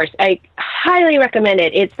 unbelievable course. I highly recommend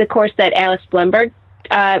it. It's the course that Alex Blumberg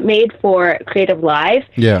made for Creative Live.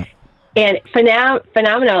 Yeah. And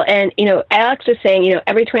phenomenal. And, Alex was saying,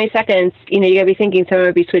 every 20 seconds, you got to be thinking someone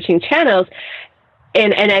would be switching channels.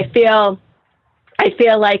 And I feel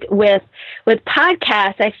like with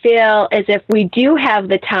podcasts, I feel as if we do have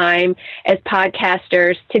the time as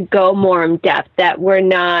podcasters to go more in depth, that we're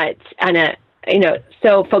not on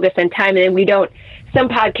so focused on time, and then some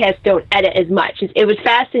podcasts don't edit as much. It was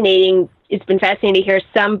fascinating. It's been fascinating to hear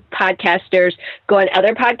some podcasters go on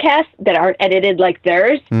other podcasts that aren't edited like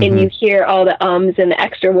theirs, and you hear all the ums and the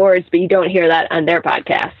extra words, but you don't hear that on their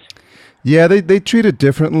podcast. Yeah, they treat it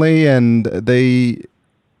differently, and that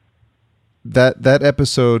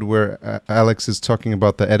episode where Alex is talking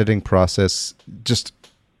about the editing process, just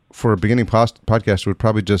for a beginning podcast, would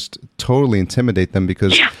probably just totally intimidate them,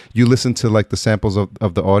 because you listen to like the samples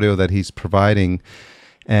of the audio that he's providing,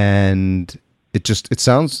 and it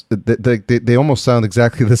sounds, they almost sound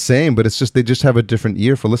exactly the same, but it's just, they just have a different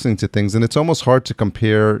ear for listening to things, and it's almost hard to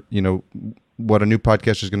compare, what a new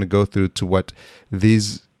podcaster is going to go through to what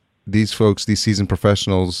these folks, these seasoned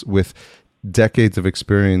professionals with decades of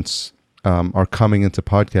experience are coming into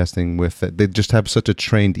podcasting with. They just have such a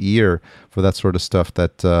trained ear for that sort of stuff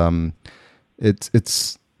that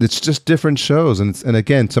it's just different shows. And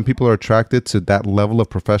again, some people are attracted to that level of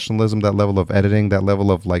professionalism, that level of editing, that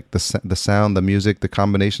level of like the sound, the music, the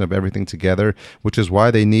combination of everything together, which is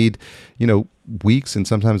why they need, weeks and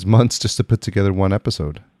sometimes months just to put together one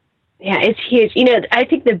episode. Yeah, it's huge. I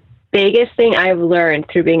think the biggest thing I've learned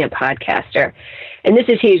through being a podcaster, and this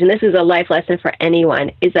is huge, and this is a life lesson for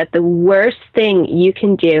anyone, is that the worst thing you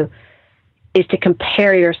can do is to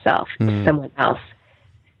compare yourself to someone else.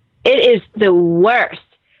 It is the worst,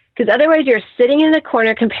 because otherwise you're sitting in the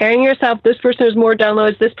corner comparing yourself. This person has more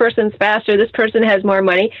downloads, this person's faster, this person has more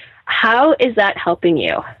money. How is that helping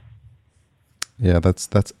you? Yeah, that's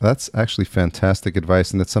actually fantastic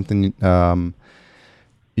advice, and it's something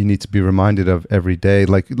you need to be reminded of every day.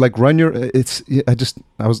 Like run your.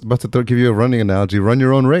 I was about to give you a running analogy. Run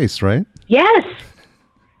your own race, right? Yes.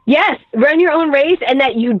 Yes, run your own race, and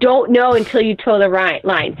that you don't know until you toe the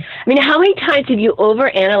line. I mean, how many times have you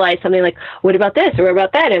overanalyzed something like, what about this or what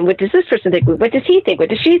about that? And what does this person think? What does he think? What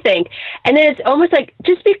does she think? And then it's almost like,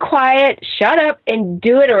 just be quiet, shut up, and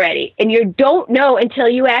do it already. And you don't know until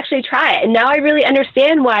you actually try it. And now I really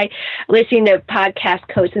understand why listening to podcast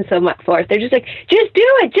coaches and so much forth, they're just like, just do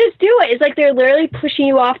it, just do it. It's like they're literally pushing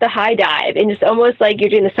you off the high dive, and it's almost like you're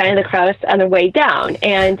doing the sign of the cross on the way down.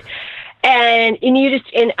 And you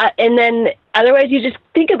just and then otherwise you just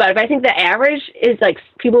think about it. But I think the average is like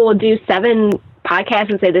people will do 7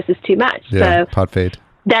 podcasts and say this is too much. Yeah, so pod fade.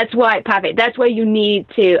 That's why you need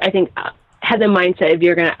to, I think, have the mindset if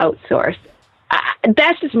you're going to outsource.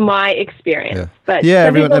 That's just my experience. Yeah. But yeah,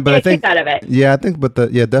 everyone. But I think out of it. Yeah, I think. But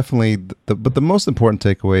definitely. But the most important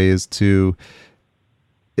takeaway is to,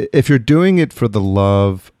 if you're doing it for the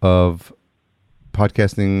love of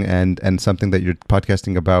podcasting and something that you're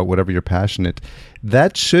podcasting about, whatever you're passionate,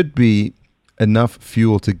 that should be enough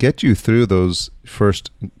fuel to get you through those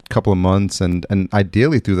first couple of months and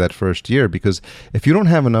ideally through that first year. Because if you don't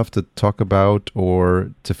have enough to talk about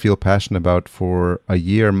or to feel passionate about for a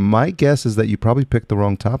year, my guess is that you probably picked the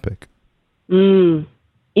wrong topic.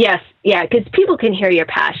 Yes. Yeah. Because people can hear your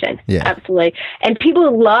passion. Yeah. Absolutely. And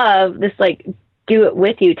people love this, like, do it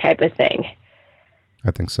with you type of thing.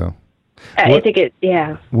 I think so. I think it.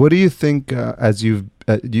 Yeah. What do you think as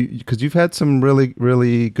because you've had some really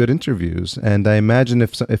really good interviews, and I imagine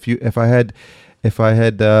if I had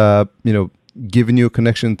given you a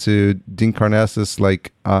connection to Dean Karnazes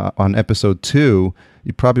like on episode 2,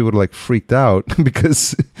 you probably would have like freaked out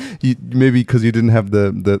because you didn't have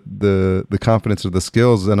the confidence or the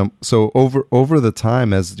skills. And so over the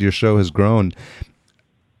time as your show has grown,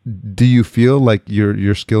 do you feel like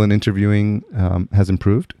your skill in interviewing has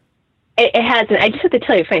improved? It hasn't. I just have to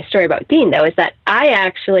tell you a funny story about Dean, though, is that I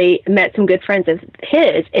actually met some good friends of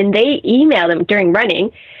his, and they emailed him during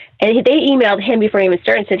running, and they emailed him before he even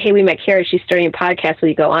started and said, "Hey, we met Kara. She's starting a podcast. Will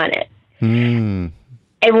you go on it?"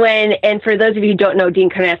 And for those of you who don't know Dean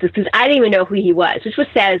Karnazes, because I didn't even know who he was, which was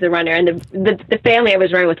sad as a runner, and the family I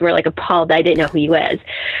was running with were like appalled that I didn't know who he was.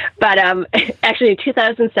 But actually, in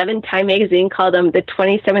 2007, Time Magazine called him the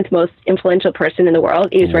 27th most influential person in the world.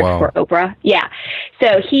 He was right before Oprah. Yeah.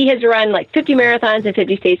 So he has run like 50 marathons in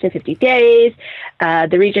 50 states in 50 days.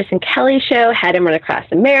 The Regis and Kelly show had him run across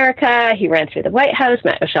America. He ran through the White House,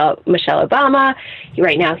 met Michelle Obama.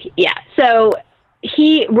 So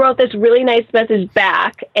he wrote this really nice message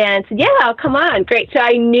back and said, "Yeah, I'll come on." Great. So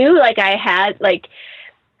I knew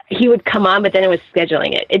he would come on, but then it was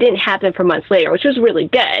scheduling it. It didn't happen for months later, which was really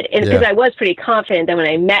good. And because I was pretty confident that when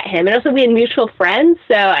I met him, and also we had mutual friends,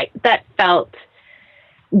 so that felt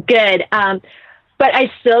good. But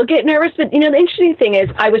I still get nervous. But, the interesting thing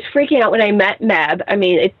is I was freaking out when I met Meb. I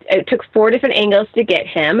mean, it took 4 different angles to get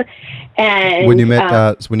him. And when you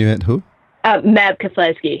met who? Meb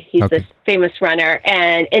Keflezighi. He's this famous runner.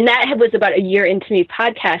 And that was about a year into me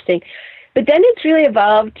podcasting. But then it's really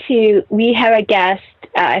evolved to, we have a guest,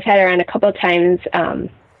 I've had her on a couple of times. Her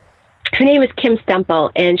name is Kim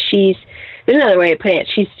Stemple, and there's another way of putting it,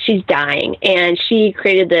 she's dying. And she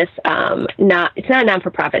created this, it's not a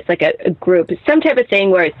non-for-profit, it's like a group. It's some type of thing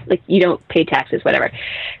where it's like you don't pay taxes, whatever,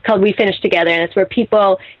 called We Finish Together. And it's where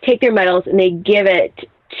people take their medals and they give it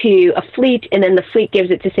to a fleet, and then the fleet gives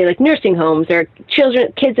it to, say, like nursing homes or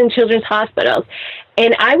kids in children's hospitals.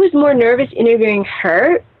 And I was more nervous interviewing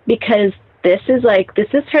her because this is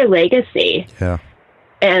her legacy. Yeah.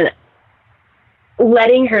 And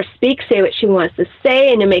letting her speak, say what she wants to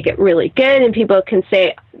say, and to make it really good, and people can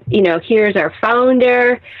say, here's our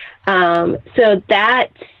founder. So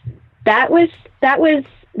that was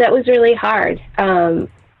really hard.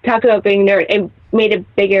 Talk about being nerd. It made a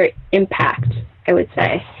bigger impact, I would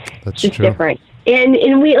say. That's just true. Different.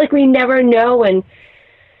 And we never know when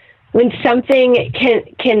something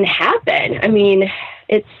can happen. I mean,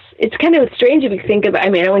 it's kind of strange if you think about, I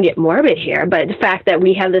mean, I don't want to get morbid here, but the fact that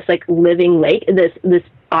we have this like living this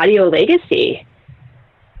audio legacy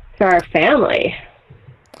for our family.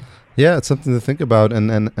 Yeah, it's something to think about.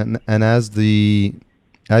 And as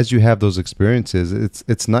you have those experiences,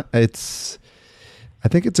 I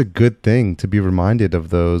think it's a good thing to be reminded of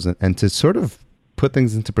those and to sort of put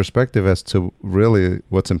things into perspective as to really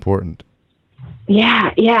what's important.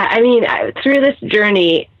 Yeah. I mean, through this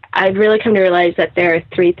journey, I've really come to realize that there are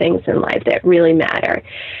 3 things in life that really matter.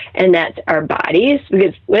 And that's our bodies,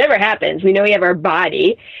 because whatever happens, we know we have our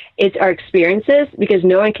body. It's our experiences, because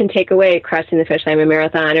no one can take away crossing the finish line of a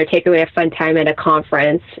marathon or take away a fun time at a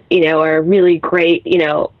conference, or a really great,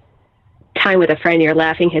 time with a friend, you're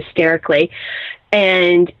laughing hysterically.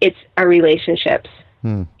 And it's our relationships.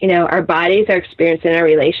 Our bodies, our experience, and our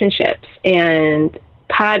relationships. And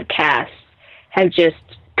podcasts have just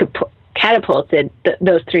catapulted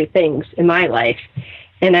those 3 things in my life.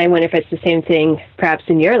 And I wonder if it's the same thing perhaps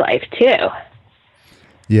in your life too.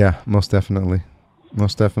 Yeah, most definitely.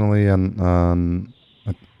 And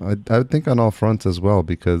I would think on all fronts as well,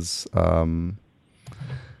 because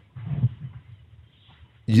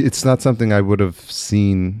it's not something I would have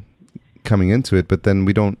seen coming into it, but then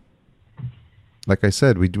we don't, like I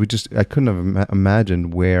said, I couldn't have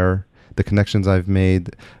imagined where the connections I've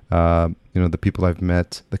made, the people I've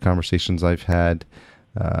met, the conversations I've had,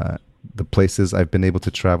 the places I've been able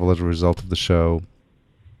to travel as a result of the show,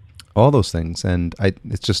 all those things. And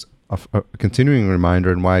it's just a continuing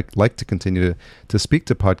reminder, and why I like to continue to speak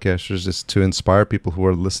to podcasters is to inspire people who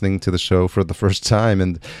are listening to the show for the first time,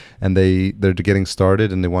 and they're getting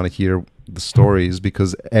started and they want to hear the stories,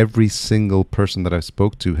 because every single person that I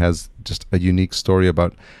spoke to has just a unique story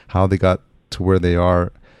about how they got to where they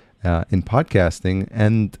are in podcasting,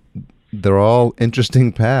 and they're all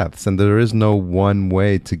interesting paths, and there is no one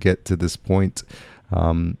way to get to this point.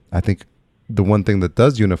 I think the one thing that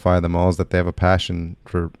does unify them all is that they have a passion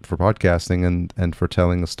for podcasting and for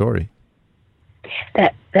telling a story.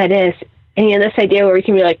 That is. And this idea where we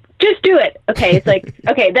can be like just do it. Okay. It's like,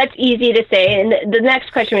 okay, that's easy to say. And the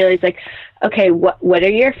next question really is like, okay, what are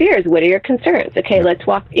your fears? What are your concerns? Okay, let's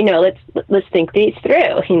walk, let's think these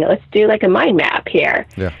through. Let's do like a mind map here.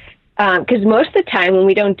 Yeah. Because most of the time when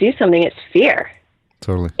we don't do something, it's fear.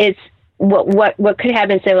 Totally. It's what could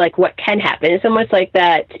happen. So like what can happen. It's almost like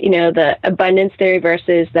that, the abundance theory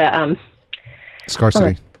versus the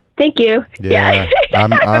scarcity. Thank you. Yeah.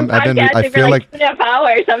 I feel like 2.5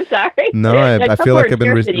 hours. I'm sorry. No, I feel like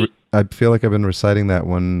I've been reciting that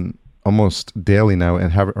one almost daily now,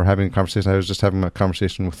 and having a conversation. I was just having a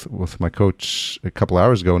conversation with my coach a couple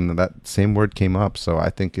hours ago, and that same word came up. So I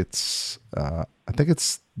think it's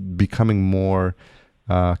becoming more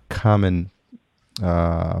common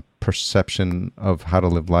perception of how to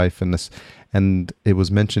live life, and it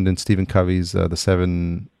was mentioned in Stephen Covey's The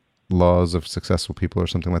 7 Laws of Successful People or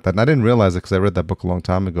something like that. And I didn't realize it because I read that book a long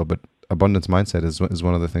time ago, but abundance mindset is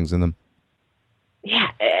one of the things in them. Yeah.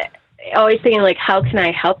 Always thinking like, how can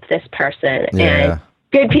I help this person? Yeah. And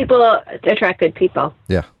good people attract good people.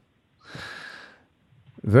 Yeah.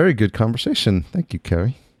 Very good conversation. Thank you,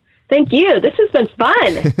 Carrie. Thank you. This has been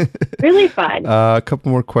fun. Really fun. A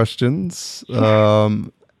couple more questions.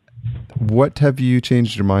 What have you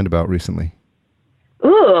changed your mind about recently?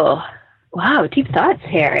 Ooh. Wow, deep thoughts,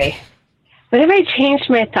 Harry. What have I changed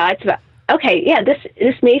my thoughts about? Okay, yeah,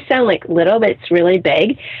 this may sound like little, but it's really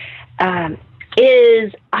big.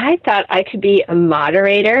 Is I thought I could be a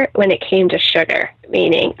moderator when it came to sugar,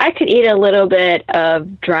 meaning I could eat a little bit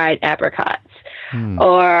of dried apricots,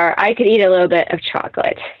 or I could eat a little bit of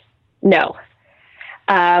chocolate. No.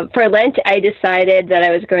 For Lent, I decided that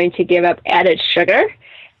I was going to give up added sugar.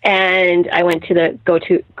 And I went to the go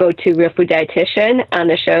to real food dietitian on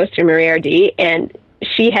the show, Sue Marie RD, and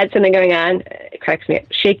she had something going on. It cracks me up.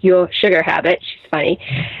 Shake your sugar habit. She's funny,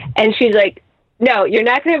 and she's like, "No, you're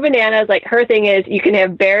not going to have bananas." Like her thing is, you can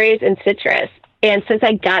have berries and citrus. And since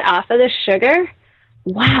I got off of the sugar,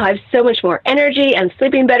 wow, I have so much more energy. I'm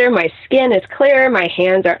sleeping better. My skin is clearer. My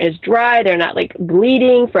hands aren't as dry. They're not like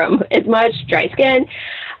bleeding from as much dry skin.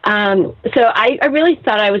 So I really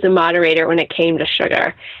thought I was a moderator when it came to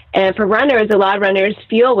sugar. And for runners, a lot of runners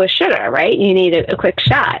fuel with sugar, right? You need a quick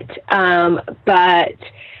shot. But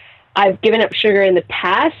I've given up sugar in the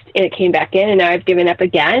past, and it came back in, and now I've given up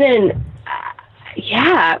again. And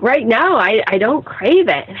right now I don't crave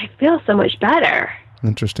it, and I feel so much better.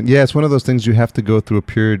 Interesting. Yeah, it's one of those things you have to go through a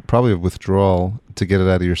period probably of withdrawal to get it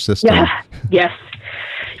out of your system. Yeah. Yes.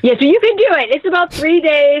 Yeah, so you can do it. It's about 3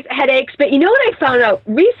 days, headaches. But you know what I found out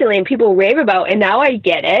recently and people rave about, and now I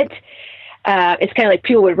get it. It's kind of like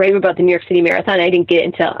people would rave about the New York City Marathon. I didn't get it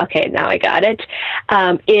until, okay, now I got it.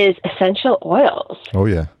 Is essential oils. Oh,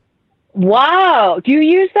 yeah. Wow. Do you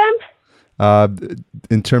use them?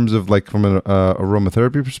 In terms of like from an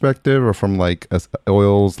aromatherapy perspective, or from like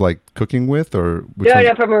oils like cooking with, or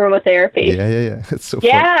no, from aromatherapy. Yeah. It's so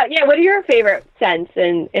funny. Yeah. What are your favorite scents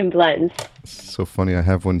and blends? It's so funny. I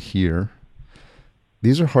have one here.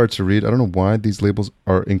 These are hard to read. I don't know why these labels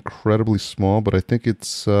are incredibly small, but I think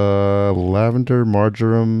it's lavender,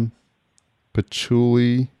 marjoram,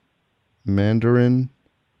 patchouli, mandarin,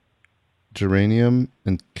 geranium,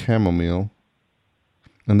 and chamomile.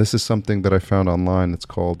 And this is something that I found online. It's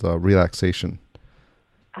called relaxation.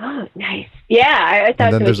 Oh, nice. Yeah, I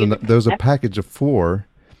thought. And then there's a package of 4,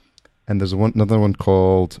 and there's another one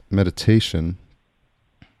called meditation.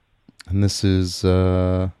 And this is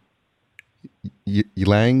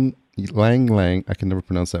ylang. I can never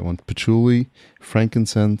pronounce that one. Patchouli,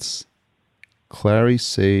 frankincense, clary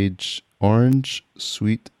sage, orange,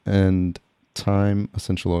 sweet, and thyme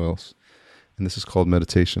essential oils. And this is called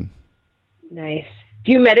meditation. Nice.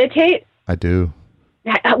 Do you meditate? I do.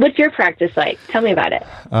 What's your practice like? Tell me about it.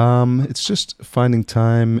 It's just finding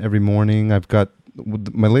time every morning. I've got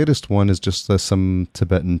my latest one is just some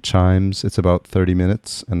Tibetan chimes. It's about 30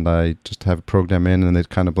 minutes, and I just have a program in, and it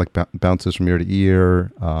kind of like bounces from ear to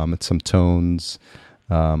ear. It's some tones,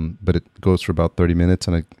 but it goes for about 30 minutes,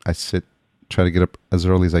 and I try to get up as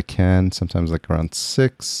early as I can. Sometimes like around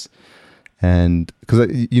 6. And because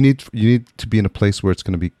you need to be in a place where it's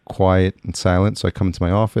going to be quiet and silent. So I come into my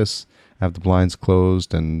office, I have the blinds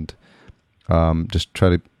closed, and just try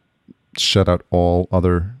to shut out all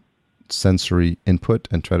other sensory input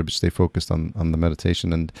and try to stay focused on the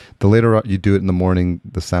meditation. And the later you do it in the morning,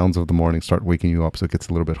 the sounds of the morning start waking you up, so it gets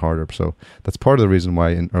a little bit harder. So that's part of the reason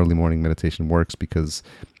why in early morning meditation works, because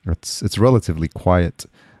it's relatively quiet,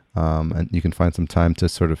 and you can find some time to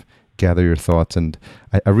sort of gather your thoughts. And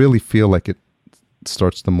I really feel like it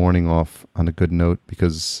starts the morning off on a good note,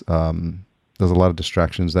 because there's a lot of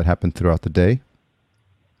distractions that happen throughout the day.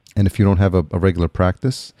 And if you don't have a regular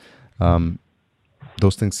practice,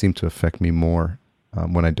 those things seem to affect me more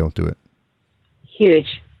when I don't do it.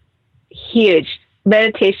 Huge.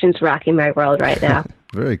 Meditation's rocking my world right now.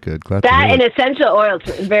 Very good. Glad that to hear and it. essential oils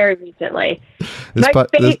very recently. This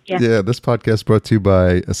podcast brought to you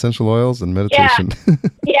by essential oils and meditation.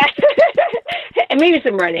 Yeah. And maybe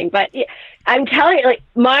some running, but I'm telling you, like,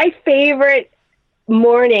 my favorite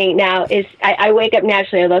morning now is I wake up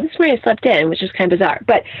naturally, although this morning I slept in, which is kind of bizarre,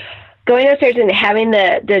 but going upstairs and having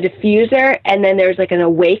the diffuser, and then there's like an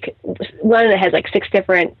awake one that has like 6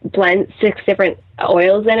 different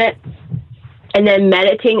oils in it. And then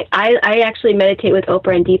meditating, I actually meditate with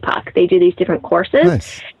Oprah and Deepak. They do these different courses.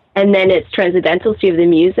 Nice. And then it's transcendental, so you have the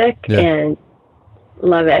music, and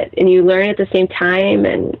love it. And you learn at the same time,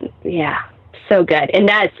 and so good. And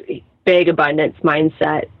that's big abundance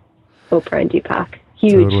mindset, Oprah and Deepak.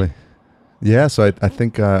 Huge. Totally. Yeah, so I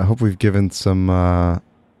think, I hope we've given some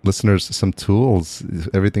listeners some tools,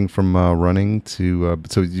 everything from running to,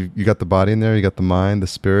 so you got the body in there, you got the mind, the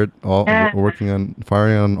spirit, all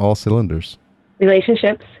firing on all cylinders.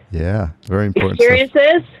 Relationships. Yeah, very important.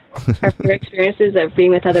 Experiences. Our experiences of being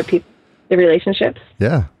with other people, the relationships.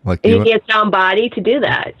 Yeah. Like you need a sound body to do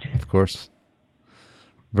that. Of course.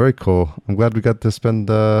 Very cool. I'm glad we got to spend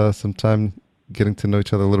some time getting to know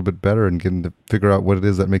each other a little bit better and getting to figure out what it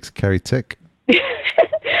is that makes Carrie tick.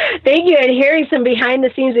 Thank you. And hearing some behind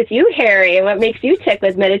the scenes with you, Harry, and what makes you tick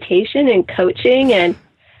with meditation and coaching and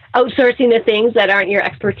outsourcing the things that aren't your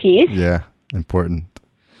expertise. Yeah, important.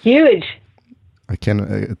 Huge. It's going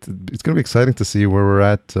to be exciting to see where we're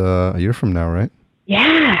at a year from now, right?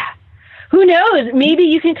 Yeah. Who knows? Maybe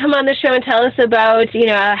you can come on the show and tell us about,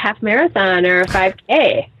 a half marathon or a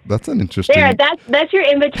 5K. That's an interesting... There, that's your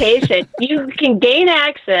invitation. You can gain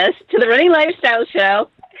access to the Running Lifestyle Show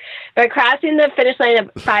by crossing the finish line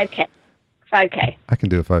of 5K. I can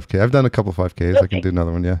do a 5K. I've done a couple of 5Ks. Okay. I can do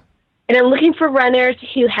another one, yeah. And I'm looking for runners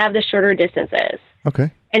who have the shorter distances.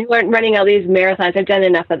 Okay. And who aren't running all these marathons. I've done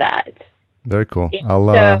enough of that. Very cool. Yeah. I'll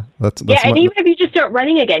and even if you just start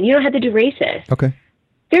running again, you don't have to do races. Okay.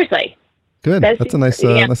 Seriously. Good. That's a nice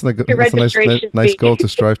goal to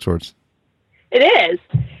strive towards. It is.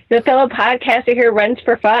 The fellow podcaster here runs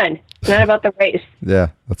for fun. It's not about the race. Yeah,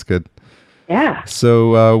 that's good. Yeah.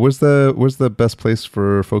 So, where's the best place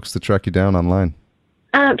for folks to track you down online?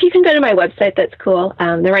 You can go to my website. That's cool.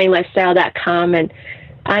 TheRunningLifestyle.com, and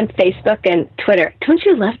on Facebook and Twitter. Don't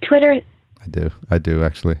you love Twitter? I do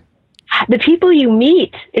actually. The people you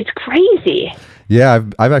meet, it's crazy. Yeah,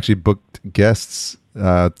 I've actually booked guests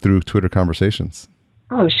through Twitter conversations.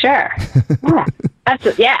 Oh, sure.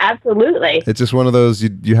 Yeah, absolutely. It's just one of those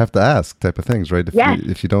you have to ask type of things, right?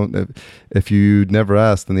 If you never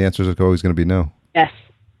ask, then the answer is always going to be no. Yes.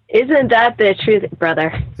 Isn't that the truth,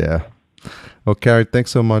 brother? Yeah. Well, Carrie,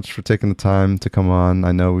 thanks so much for taking the time to come on.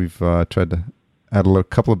 I know we've tried to add a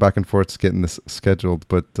couple of back and forths getting this scheduled,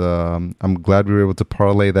 but I'm glad we were able to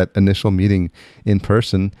parlay that initial meeting in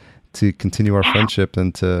person to continue our friendship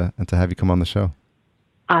and to have you come on the show.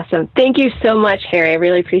 Awesome. Thank you so much, Harry. I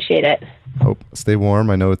really appreciate it. Stay warm.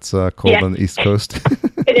 I know it's cold on the East Coast.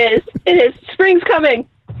 It is. Spring's coming.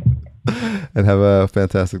 And have a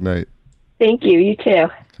fantastic night. Thank you. You too.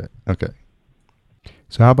 Okay.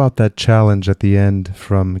 So how about that challenge at the end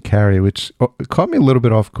from Carrie, which caught me a little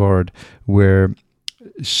bit off guard, where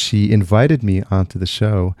she invited me onto the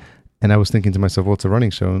show, and I was thinking to myself, well, it's a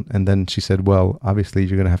running show. And then she said, well, obviously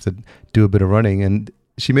you're going to have to do a bit of running. And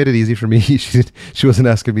she made it easy for me. She wasn't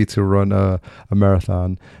asking me to run a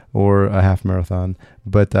marathon or a half marathon,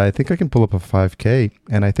 but I think I can pull up a 5K.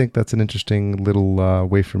 And I think that's an interesting little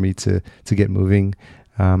way for me to get moving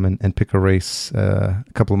and pick a race a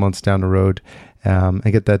couple of months down the road and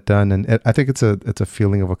get that done. And I think it's a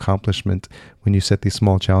feeling of accomplishment when you set these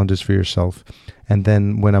small challenges for yourself. And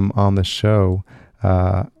then when I'm on the show,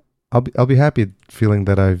 I'll be happy feeling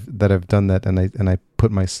that I've done that and I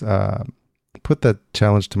put that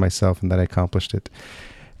challenge to myself and that I accomplished it.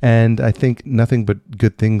 And I think nothing but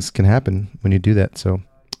good things can happen when you do that. So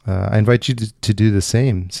I invite you to do the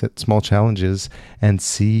same, set small challenges and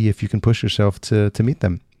see if you can push yourself to meet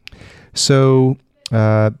them. So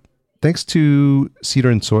thanks to Cedar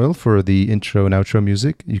and Soil for the intro and outro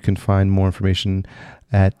music. You can find more information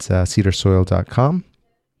at cedarsoil.com.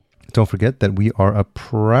 Don't forget that we are a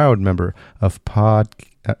proud member of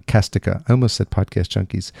Podcastica. I almost said Podcast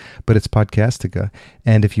Junkies, but it's Podcastica.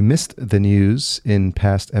 And if you missed the news in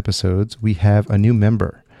past episodes, we have a new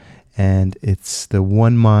member, and it's the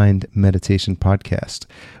One Mind Meditation Podcast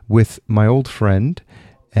with my old friend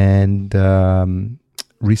and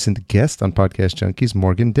recent guest on Podcast Junkies,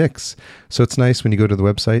 Morgan Dix. So it's nice when you go to the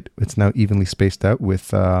website. It's now evenly spaced out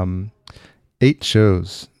with 8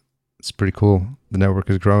 shows. It's pretty cool. The network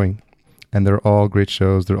is growing, and they're all great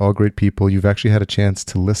shows. They're all great people. You've actually had a chance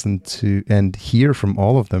to listen to and hear from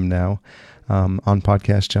all of them now on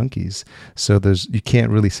Podcast Junkies. So you can't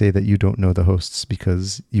really say that you don't know the hosts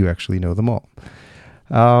because you actually know them all.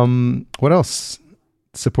 What else?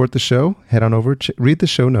 Support the show. Head on over, read the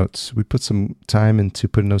show notes. We put some time into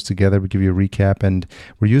putting those together. We give you a recap, and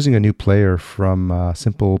we're using a new player from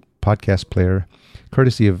Simple Podcast Player,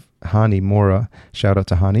 courtesy of Hani Mora. Shout out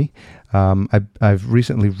to Hani. I've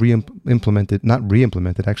recently implemented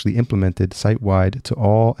site-wide to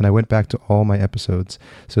all, and I went back to all my episodes.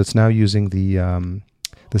 So it's now using the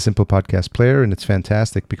Simple Podcast Player, and it's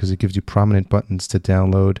fantastic because it gives you prominent buttons to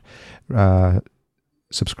download,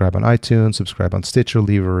 subscribe on iTunes, subscribe on Stitcher,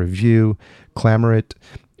 leave a review, Clamor it.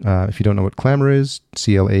 If you don't know what Clamor is,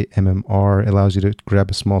 CLAMMR allows you to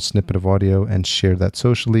grab a small snippet of audio and share that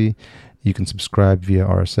socially. You can subscribe via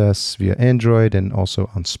RSS, via Android, and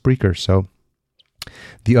also on Spreaker. So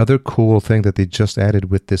the other cool thing that they just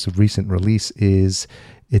added with this recent release is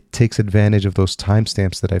it takes advantage of those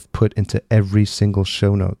timestamps that I've put into every single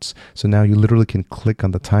show notes. So now you literally can click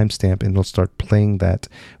on the timestamp and it'll start playing that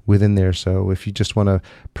within there. So if you just want to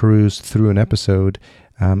peruse through an episode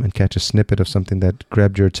and catch a snippet of something that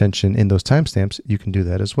grabbed your attention in those timestamps, you can do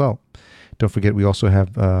that as well. Don't forget, we also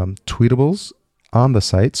have tweetables on the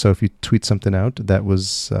site. So if you tweet something out that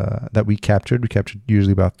was that we captured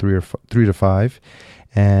usually about 3 to 5.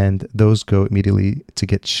 And those go immediately to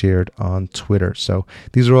get shared on Twitter. So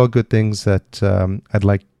these are all good things that I'd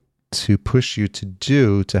like to push you to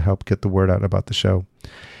do to help get the word out about the show.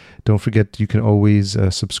 Don't forget, you can always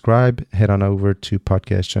subscribe. Head on over to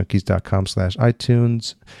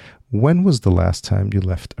podcastjunkies.com/iTunes. When was the last time you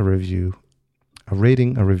left a review, a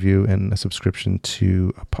rating, a review, and a subscription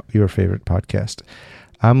to your favorite podcast?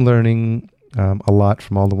 I'm learning a lot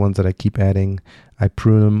from all the ones that I keep adding. I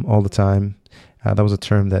prune them all the time. That was a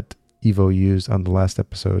term that Ivo used on the last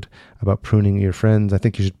episode about pruning your friends. I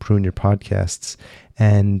think you should prune your podcasts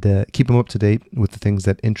and keep them up to date with the things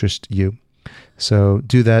that interest you. So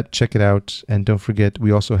do that, check it out. And don't forget, we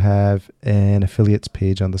also have an affiliates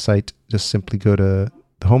page on the site. Just simply go to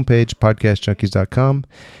the homepage, podcastjunkies.com,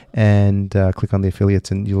 and click on the affiliates.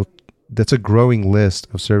 And that's a growing list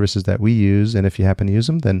of services that we use. And if you happen to use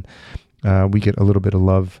them, then we get a little bit of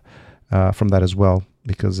love from that as well,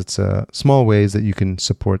 because it's small ways that you can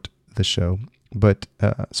support the show. But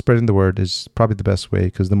spreading the word is probably the best way,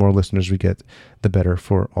 because the more listeners we get, the better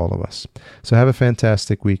for all of us. So have a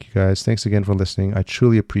fantastic week, you guys. Thanks again for listening. I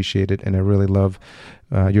truly appreciate it, and I really love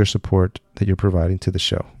your support that you're providing to the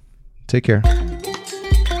show. Take care.